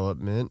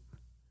Development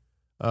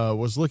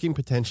was looking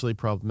potentially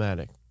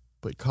problematic.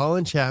 But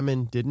Colin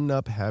Chapman didn't end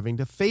up having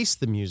to face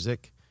the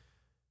music.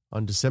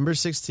 On December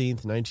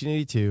 16th,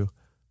 1982,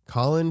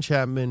 Colin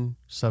Chapman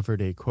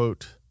suffered a,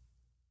 quote,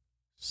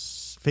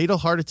 fatal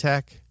heart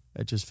attack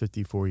at just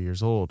 54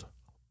 years old.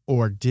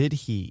 Or did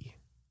he?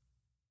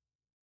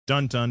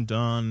 Dun, dun,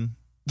 dun.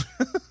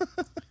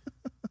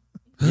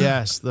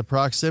 Yes, the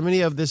proximity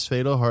of this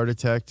fatal heart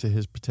attack to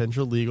his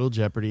potential legal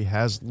jeopardy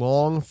has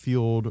long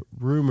fueled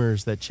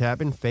rumors that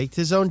Chapman faked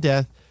his own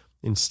death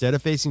instead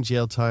of facing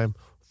jail time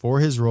for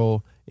his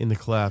role in the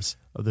collapse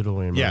of the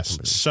DeLorean Motor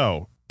Company.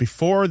 So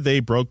before they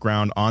broke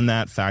ground on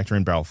that factory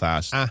in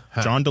Belfast,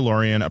 John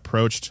DeLorean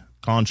approached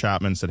Colin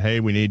Chapman and said, hey,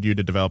 we need you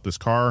to develop this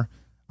car.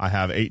 I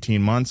have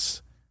 18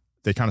 months.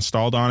 They kind of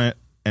stalled on it,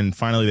 and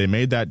finally they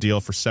made that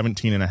deal for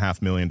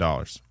 $17.5 million,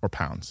 or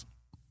pounds,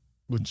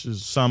 which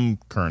is some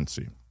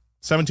currency.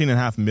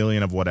 17.5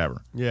 million of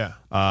whatever. Yeah.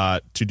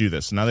 To do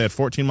this. Now they had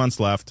 14 months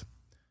left.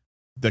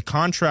 The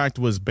contract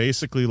was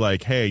basically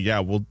like, hey,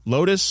 yeah,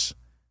 Lotus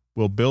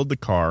will build the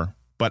car,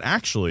 but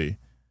actually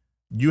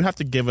you have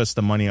to give us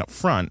the money up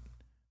front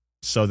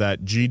so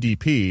that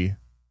GDP,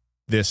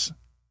 this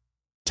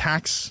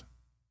tax,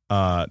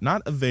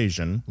 not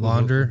evasion,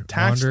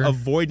 tax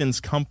avoidance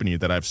company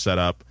that I've set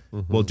up,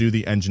 will do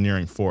the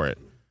engineering for it.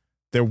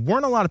 There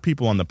weren't a lot of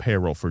people on the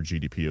payroll for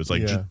GDP. It was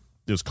like, it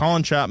was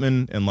Colin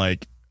Chapman and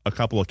like a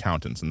couple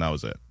accountants, and that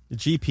was it.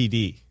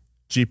 GPD.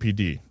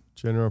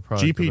 General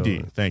Product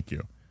Development. Thank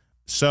you.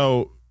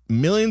 So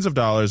millions of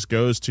dollars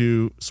goes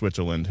to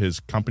Switzerland, his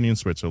company in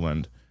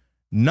Switzerland.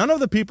 None of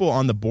the people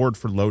on the board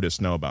for Lotus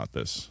know about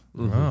this.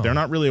 Wow. They're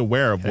not really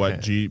aware of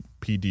what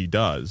GPD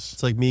does.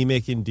 It's like me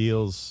making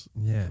deals.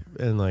 Yeah.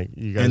 And like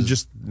you guys and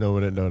just know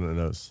what it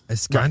knows.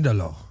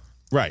 Escandalo.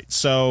 Right.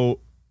 So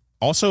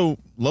also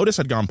Lotus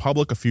had gone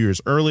public a few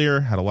years earlier,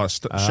 had a lot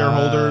of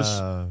shareholders.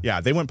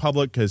 Yeah, they went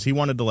public because he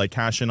wanted to like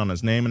cash in on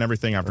his name and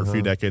everything after a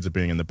few decades of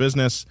being in the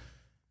business.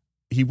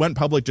 He went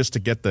public just to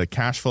get the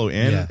cash flow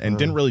in and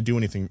didn't really do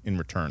anything in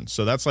return.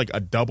 So that's like a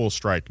double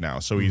strike now.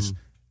 So he's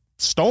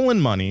stolen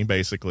money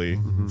basically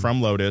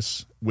from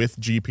Lotus with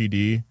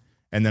GPD,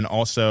 and then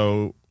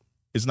also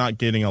is not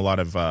getting a lot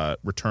of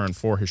return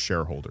for his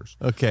shareholders.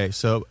 Okay,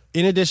 so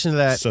in addition to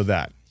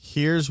that,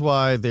 here's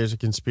why there's a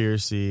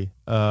conspiracy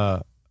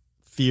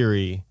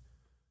theory,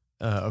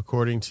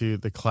 according to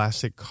the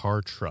Classic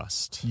Car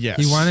Trust. Yes.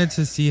 He wanted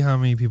to see how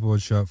many people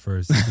would show up for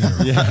his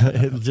funeral.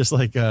 Yeah, just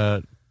like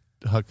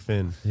Huck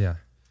Finn. Yeah.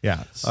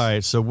 Yeah. All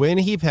right, so when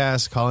he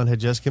passed, Colin had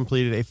just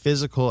completed a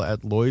physical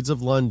at Lloyd's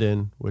of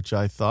London, which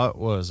I thought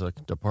was a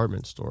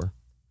department store.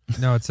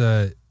 No, it's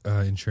a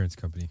insurance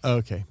company.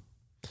 Okay.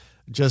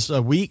 Just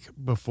a week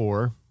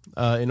before,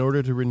 in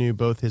order to renew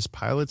both his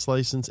pilot's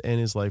license and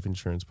his life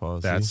insurance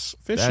policy. That's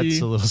fishy.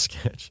 That's a little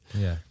sketch.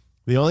 Yeah.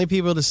 The only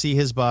people to see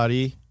his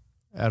body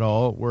at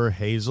all were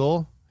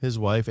Hazel, his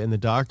wife, and the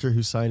doctor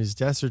who signed his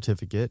death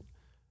certificate.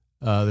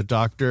 The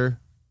doctor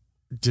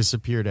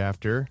disappeared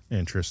after.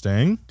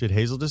 Interesting. Did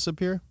Hazel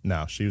disappear?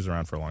 No, she was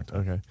around for a long time.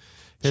 Okay.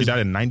 She died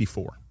in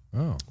 94.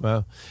 Oh.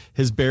 Well,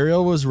 his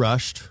burial was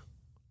rushed.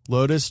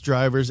 Lotus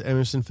drivers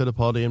Emerson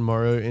Fittipaldi and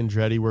Mauro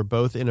Andretti were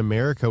both in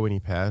America when he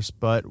passed,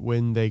 but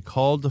when they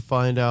called to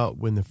find out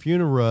when the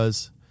funeral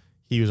was,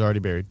 he was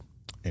already buried.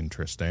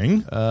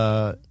 Interesting.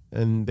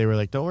 And they were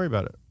like, don't worry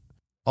about it.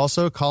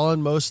 Also,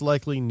 Colin most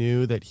likely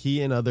knew that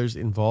he and others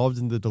involved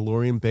in the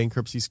DeLorean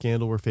bankruptcy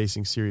scandal were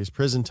facing serious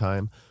prison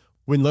time.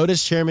 When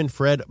Lotus chairman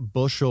Fred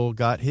Bushell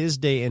got his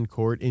day in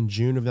court in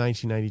June of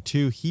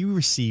 1992, he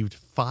received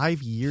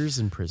 5 years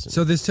in prison.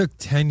 So this took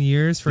 10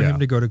 years for him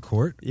to go to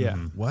court? Yeah.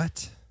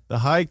 What? The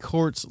High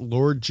Court's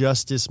Lord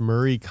Justice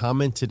Murray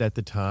commented at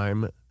the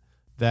time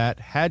that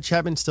had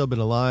Chapman still been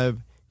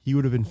alive, he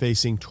would have been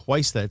facing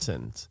twice that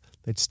sentence.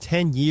 That's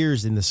 10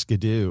 years in the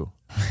skidoo.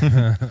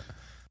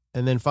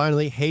 And then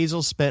finally,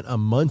 Hazel spent a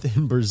month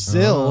in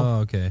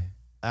Brazil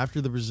after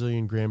the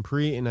Brazilian Grand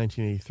Prix in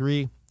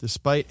 1983,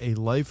 despite a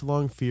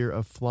lifelong fear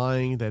of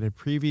flying that had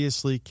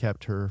previously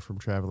kept her from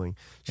traveling.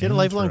 She had a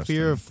lifelong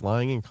fear of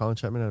flying, and Colin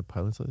Chapman had a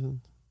pilot's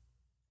license.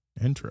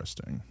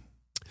 Interesting.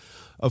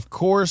 Of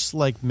course,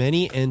 like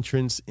many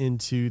entrants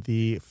into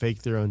the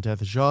fake their own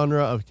death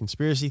genre of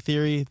conspiracy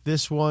theory,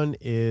 this one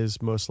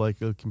is most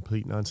likely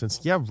complete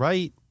nonsense. Yeah,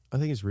 right. I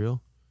think it's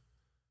real.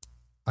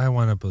 I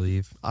want to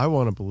believe. I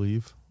want to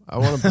believe. I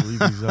want to believe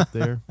he's up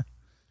there.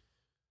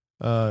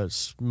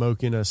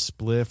 Smoking a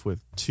spliff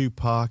with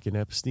Tupac and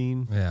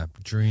Epstein. Yeah,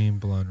 dream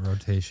blunt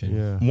rotation.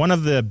 Yeah. One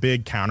of the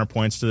big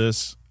counterpoints to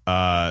this,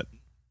 that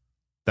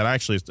I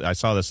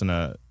saw this in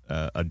a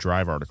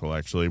Drive article,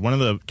 actually. One of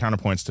the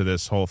counterpoints to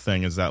this whole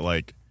thing is that,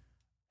 like,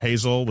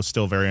 Hazel was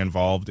still very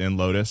involved in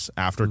Lotus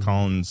after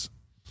Colin's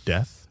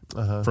death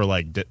for,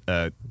 like,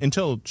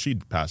 until she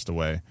passed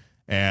away.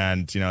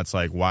 And, you know, it's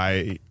like,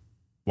 why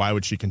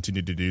would she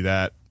continue to do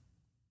that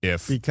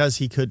because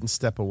he couldn't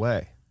step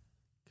away.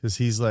 Because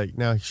he's like,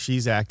 now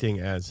she's acting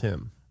as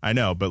him. I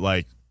know, but,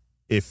 like,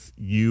 if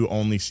you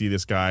only see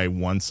this guy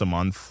once a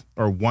month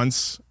or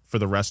once for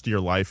the rest of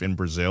your life in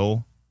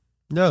Brazil.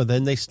 No,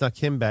 then they snuck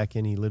him back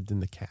in. He lived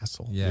in the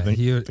castle. Yeah,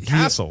 the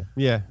castle.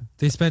 Yeah,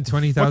 they spent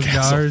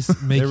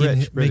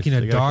 $20,000 making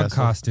a dog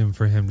costume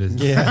for him to.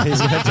 Yeah, he's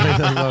got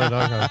 $20,000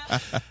 dog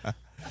costume.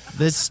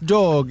 This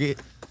dog,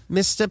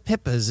 Mr.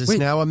 Pippers, is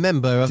now a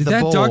member of the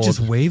board. Did that dog just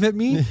wave at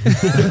me?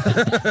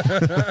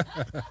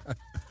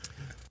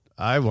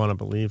 I want to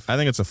believe. I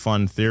think it's a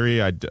fun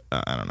theory. I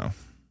don't know.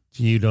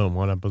 You don't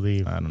want to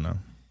believe. I don't know.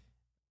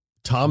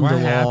 What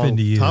happened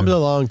to you? Tom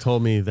DeLonge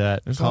told me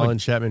that Colin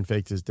Chapman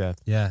faked his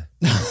death. Yeah.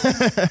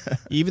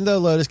 Even though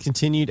Lotus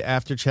continued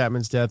after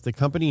Chapman's death, the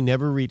company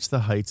never reached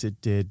the heights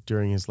it did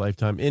during his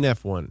lifetime in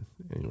F1.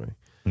 Anyway.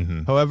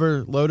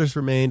 However, Lotus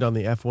remained on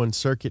the F1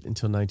 circuit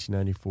until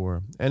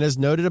 1994. And as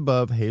noted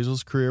above,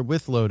 Hazel's career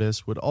with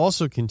Lotus would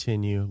also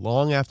continue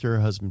long after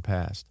her husband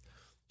passed.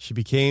 She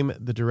became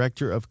the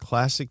director of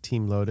Classic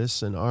Team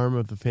Lotus, an arm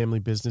of the family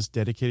business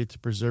dedicated to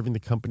preserving the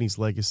company's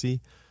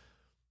legacy.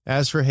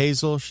 As for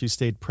Hazel, she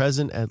stayed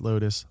present at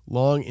Lotus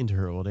long into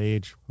her old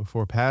age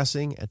before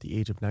passing at the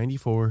age of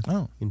 94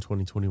 in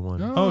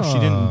 2021. Oh, she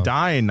didn't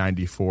die in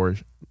 94.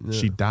 No.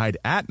 She died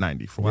at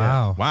 94.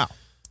 Wow.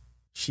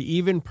 She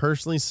even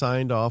personally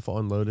signed off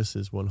on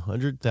Lotus's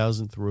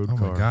 100,000th road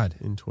car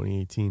in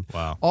 2018.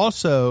 Wow.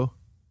 Also,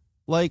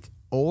 like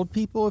old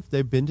people, if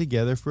they've been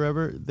together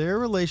forever, their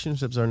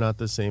relationships are not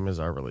the same as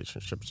our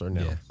relationships are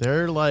now. Yeah.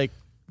 They're like,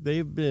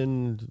 they've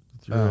been...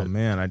 Oh,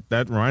 man.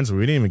 That reminds me,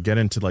 we didn't even get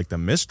into, like, the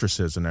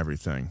mistresses and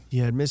everything. He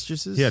had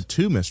mistresses? He had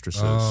 2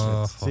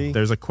 mistresses. See?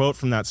 There's a quote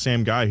from that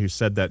same guy who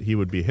said that he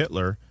would be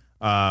Hitler,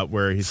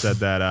 where he said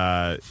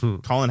that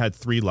Colin had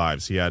 3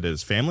 lives. He had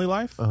his family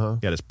life, he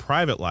had his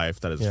private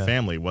life that his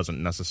family wasn't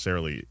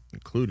necessarily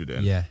included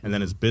in, and then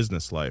his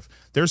business life.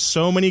 There's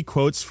so many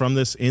quotes from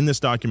this in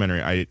this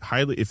documentary.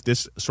 If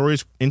this story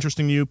is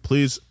interesting to you,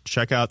 please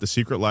check out The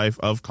Secret Life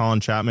of Colin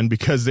Chapman,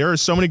 because there are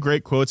so many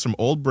great quotes from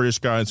old British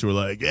guys who were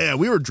like, yeah,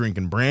 we were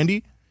drinking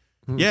brandy.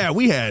 Yeah,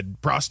 we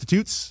had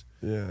prostitutes.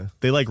 Yeah.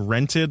 They, like,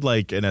 rented,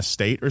 like, an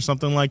estate or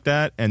something like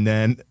that, and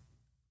then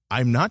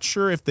I'm not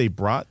sure if they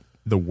brought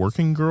the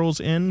working girls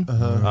in,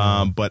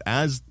 but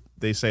as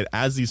they said,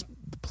 as these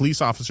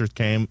police officers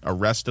came,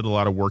 arrested a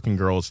lot of working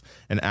girls,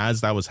 and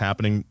as that was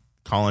happening,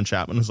 Colin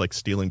Chapman was like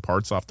stealing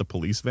parts off the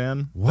police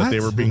van What? that they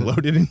were being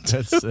loaded into.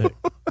 That's sick.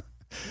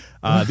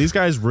 These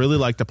guys really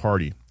like to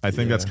party. I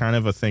think that's kind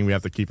of a thing we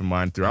have to keep in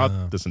mind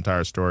throughout this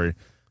entire story.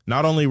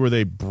 Not only were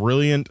they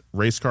brilliant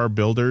race car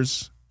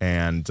builders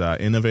and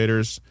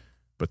innovators,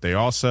 but they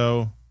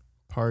also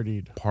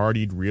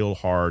partied real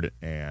hard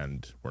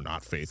and were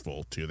not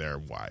faithful to their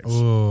wives.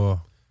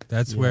 Oh,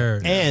 that's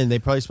where. And they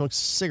probably smoked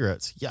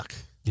cigarettes. Yuck.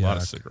 A lot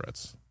of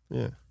cigarettes.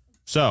 Yeah.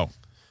 So,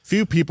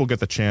 few people get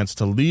the chance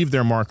to leave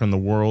their mark on the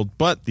world,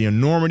 but the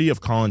enormity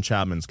of Colin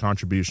Chapman's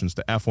contributions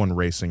to F1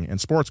 racing and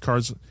sports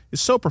cars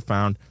is so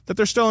profound that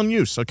they're still in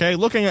use, okay?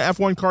 Looking at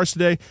F1 cars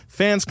today,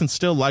 fans can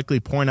still likely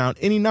point out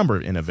any number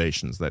of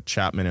innovations that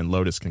Chapman and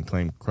Lotus can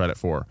claim credit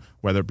for,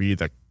 whether it be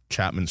the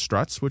Chapman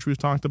struts, which we've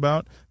talked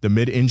about, the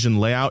mid-engine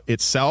layout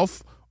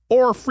itself,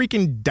 or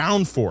freaking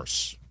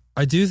downforce.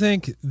 I do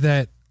think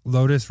that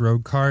Lotus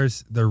road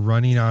cars, they're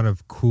running out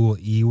of cool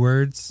E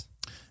words.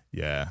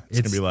 Yeah,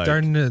 it's gonna be like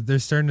they're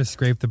starting to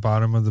scrape the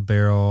bottom of the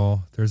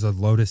barrel. There's a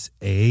Lotus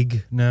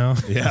egg now.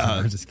 Yeah.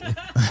 I'm just kidding.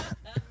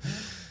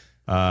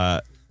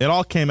 It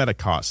all came at a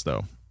cost,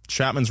 though.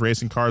 Chapman's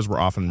racing cars were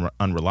often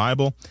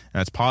unreliable,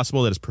 and it's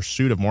possible that his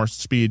pursuit of more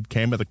speed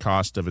came at the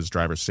cost of his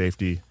driver's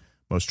safety,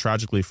 most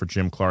tragically for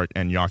Jim Clark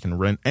and Jochen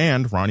Rindt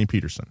and Ronnie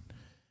Peterson.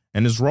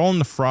 And his role in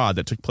the fraud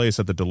that took place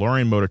at the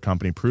DeLorean Motor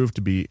Company proved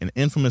to be an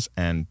infamous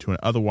end to an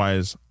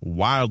otherwise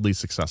wildly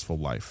successful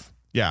life.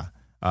 Yeah,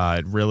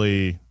 it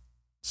really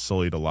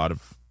sullied a lot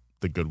of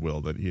the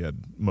goodwill that he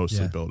had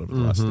mostly built over the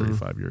last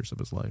 35 years of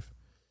his life.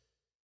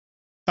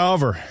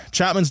 However,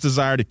 Chapman's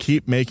desire to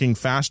keep making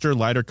faster,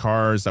 lighter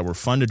cars that were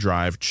fun to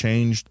drive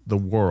changed the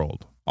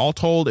world. All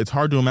told, it's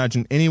hard to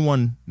imagine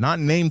anyone not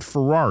named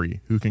Ferrari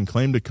who can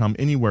claim to come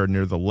anywhere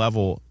near the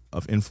level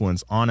of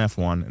influence on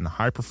F1 and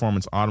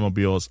high-performance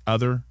automobiles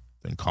other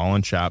than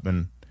Colin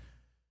Chapman.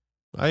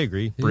 I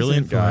agree. He's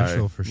Brilliant guy.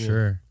 influential for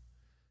sure.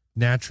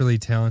 Naturally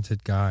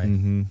talented guy.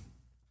 Mm-hmm.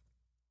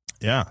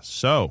 Yeah,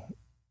 so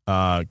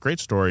great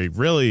story.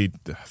 Really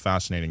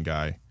fascinating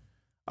guy,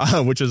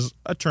 which is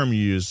a term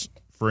you use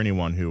for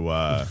anyone who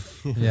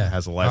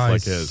has a life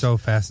like his. So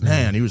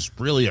fascinating. Man, he was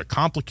really a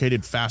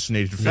complicated,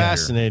 fascinating figure.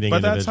 Fascinating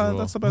But that's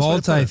individual. the best way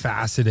to put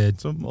it.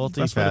 Multifaceted. So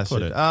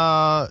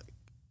Multifaceted.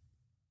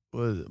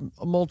 Was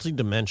a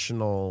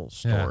multi-dimensional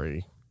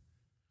story.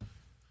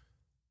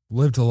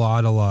 Lived a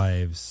lot of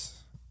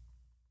lives.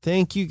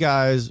 Thank you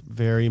guys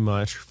very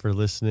much for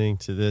listening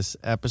to this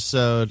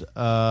episode.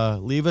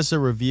 Leave us a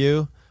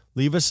review.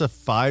 Leave us a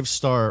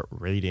 5-star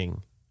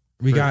rating.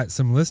 We got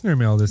some listener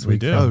mail this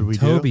week from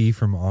Toby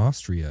from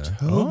Austria.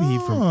 Toby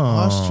from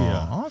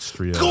Austria.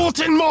 Austria.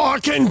 Guten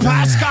Morgen,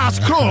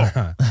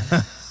 Pascal.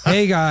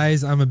 Hey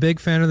guys, I'm a big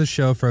fan of the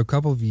show for a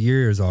couple of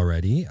years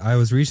already. I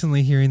was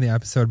recently hearing the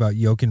episode about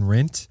Jochen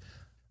Rindt.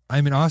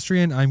 I'm an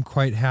Austrian. I'm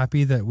quite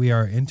happy that we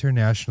are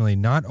internationally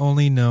not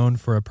only known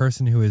for a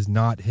person who is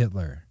not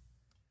Hitler.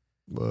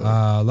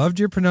 Loved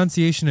your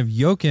pronunciation of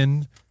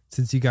Jochen,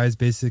 since you guys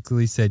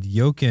basically said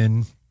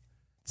Jochen.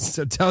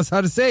 So tell us how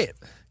to say it,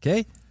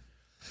 okay?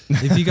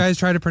 If you guys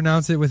try to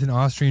pronounce it with an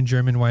Austrian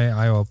German way,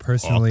 I will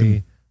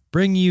personally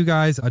bring you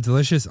guys a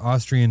delicious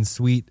Austrian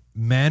sweet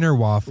Manor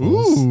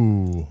waffles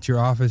to your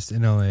office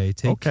in LA.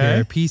 Take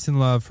care. Peace and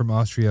love from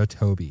Austria,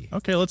 Toby.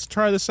 Okay, let's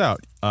try this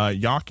out.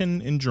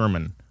 Jochen in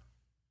German.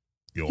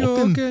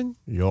 Jochen.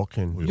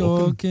 Jochen. You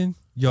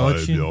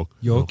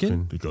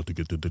got to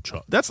get to the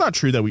chop. That's not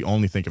true that we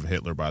only think of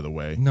Hitler, by the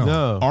way.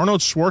 No.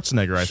 Arnold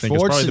Schwarzenegger, I think,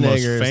 is probably the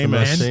most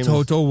famous. And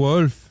Toto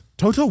Wolff.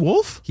 Toto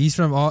Wolff? He's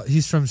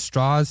from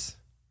Strauss.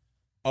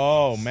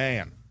 Oh,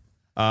 man.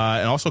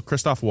 And also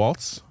Christoph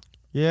Waltz.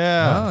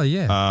 Yeah. Oh,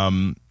 yeah.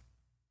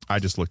 I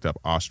just looked up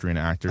Austrian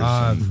actors,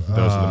 and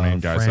those are the main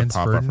guys Franz that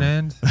pop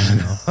Ferdinand?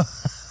 up.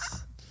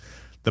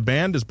 The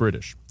band is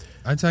British.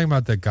 I'm talking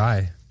about the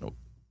guy. Oh.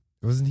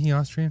 Wasn't he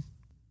Austrian?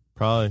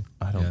 Probably.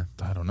 I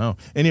don't know.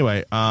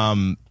 Anyway,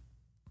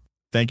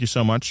 thank you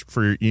so much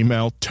for your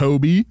email,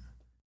 Toby.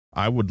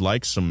 I would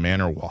like some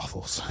Manor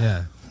waffles.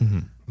 Yeah.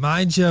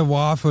 Mind your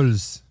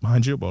waffles.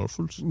 Mind your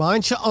waffles.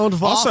 Mind your own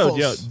waffles. Also,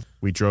 yeah,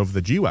 we drove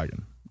the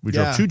G-Wagon. We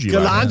drove 2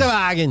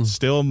 G-Wagons.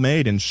 Still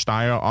made in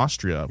Steyr,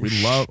 Austria. I would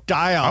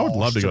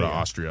love to go to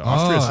Austria.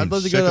 I'd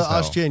love to go to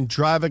Austria and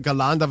drive a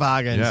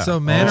Gelandewagen. Yeah. So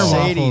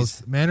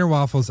Manor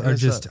waffles are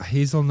just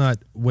hazelnut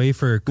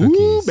wafer cookies.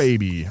 Ooh,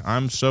 baby.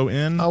 I'm so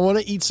in. I want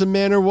to eat some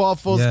Manor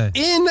waffles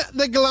in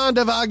the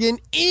Gelandewagen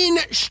in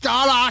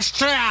Steyr,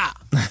 Austria.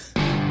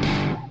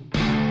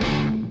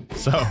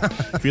 So,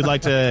 if you'd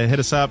like to hit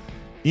us up,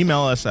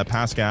 email us at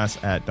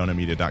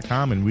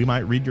passgas@donamedia.com, and we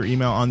might read your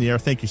email on the air.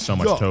 Thank you so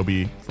much,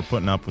 Toby, for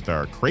putting up with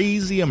our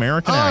crazy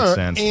American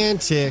accents.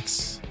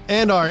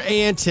 Our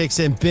antics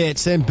and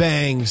bits and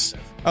bangs.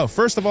 Oh,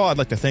 first of all, I'd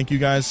like to thank you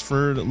guys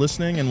for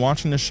listening and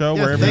watching the show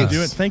wherever you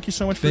do it. Thank you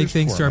so much for your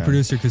thanks to support, our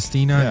producer,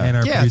 Christina, and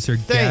our producer,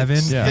 Gavin,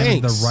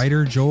 and the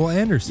writer, Joel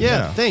Anderson.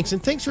 Yeah, thanks.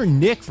 And thanks for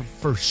Nick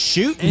for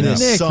shooting and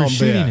this. Nick for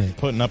shooting it.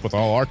 Putting up with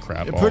all our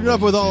crap. Putting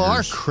up with all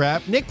our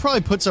crap. Nick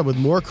probably puts up with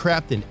more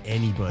crap than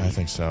anybody. I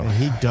think so. And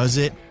he does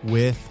it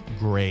with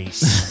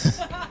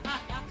grace.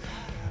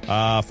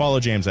 Follow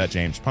James at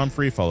James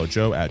Pumphrey. Follow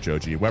Joe at Joe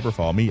G. Weber.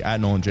 Follow me at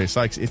Nolan J.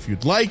 Sykes if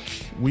you'd like.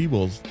 We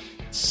will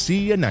see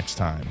you next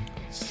time.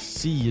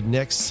 See you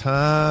next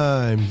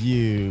time,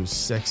 you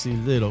sexy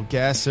little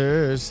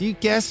gassers. You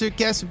gasser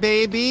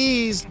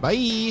babies.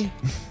 Bye.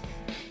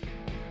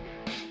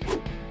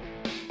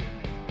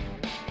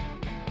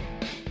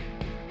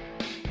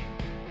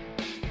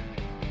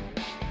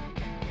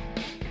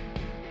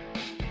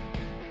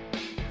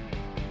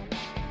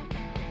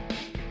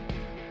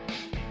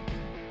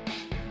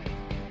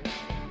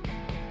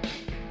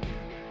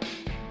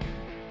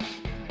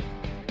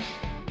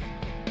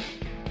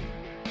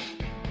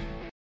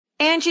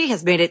 Angie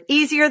has made it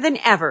easier than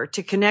ever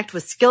to connect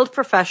with skilled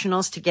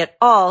professionals to get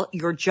all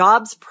your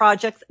jobs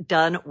projects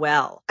done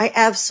well. I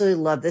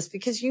absolutely love this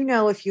because, you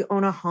know, if you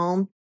own a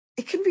home,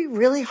 it can be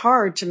really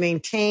hard to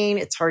maintain.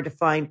 It's hard to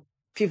find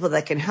people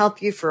that can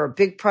help you for a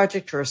big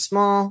project or a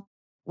small.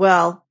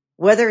 Well,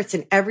 whether it's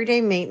in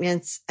everyday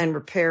maintenance and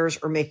repairs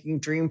or making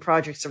dream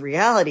projects a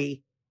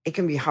reality, it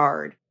can be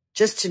hard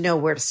just to know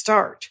where to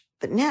start.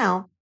 But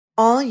now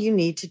all you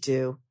need to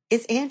do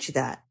is Angie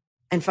that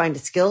and find a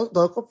skilled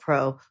local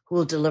pro who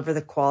will deliver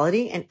the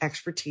quality and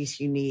expertise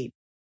you need.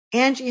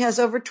 Angie has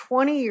over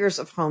 20 years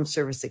of home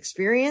service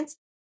experience,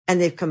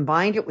 and they've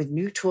combined it with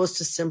new tools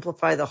to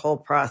simplify the whole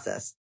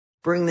process.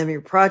 Bring them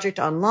your project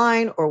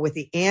online or with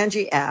the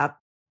Angie app,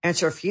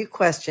 answer a few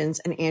questions,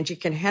 and Angie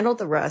can handle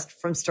the rest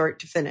from start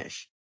to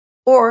finish.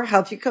 Or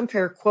help you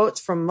compare quotes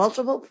from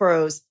multiple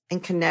pros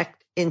and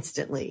connect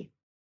instantly,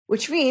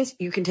 which means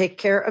you can take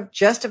care of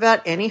just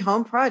about any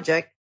home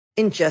project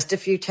in just a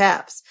few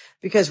taps.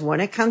 Because when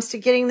it comes to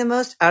getting the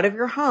most out of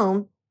your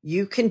home,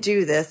 you can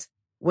do this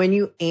when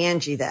you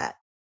Angie that.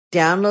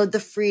 Download the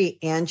free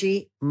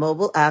Angie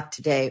mobile app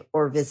today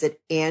or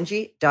visit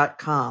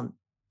Angie.com.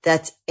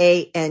 That's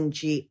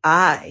ANGI.com.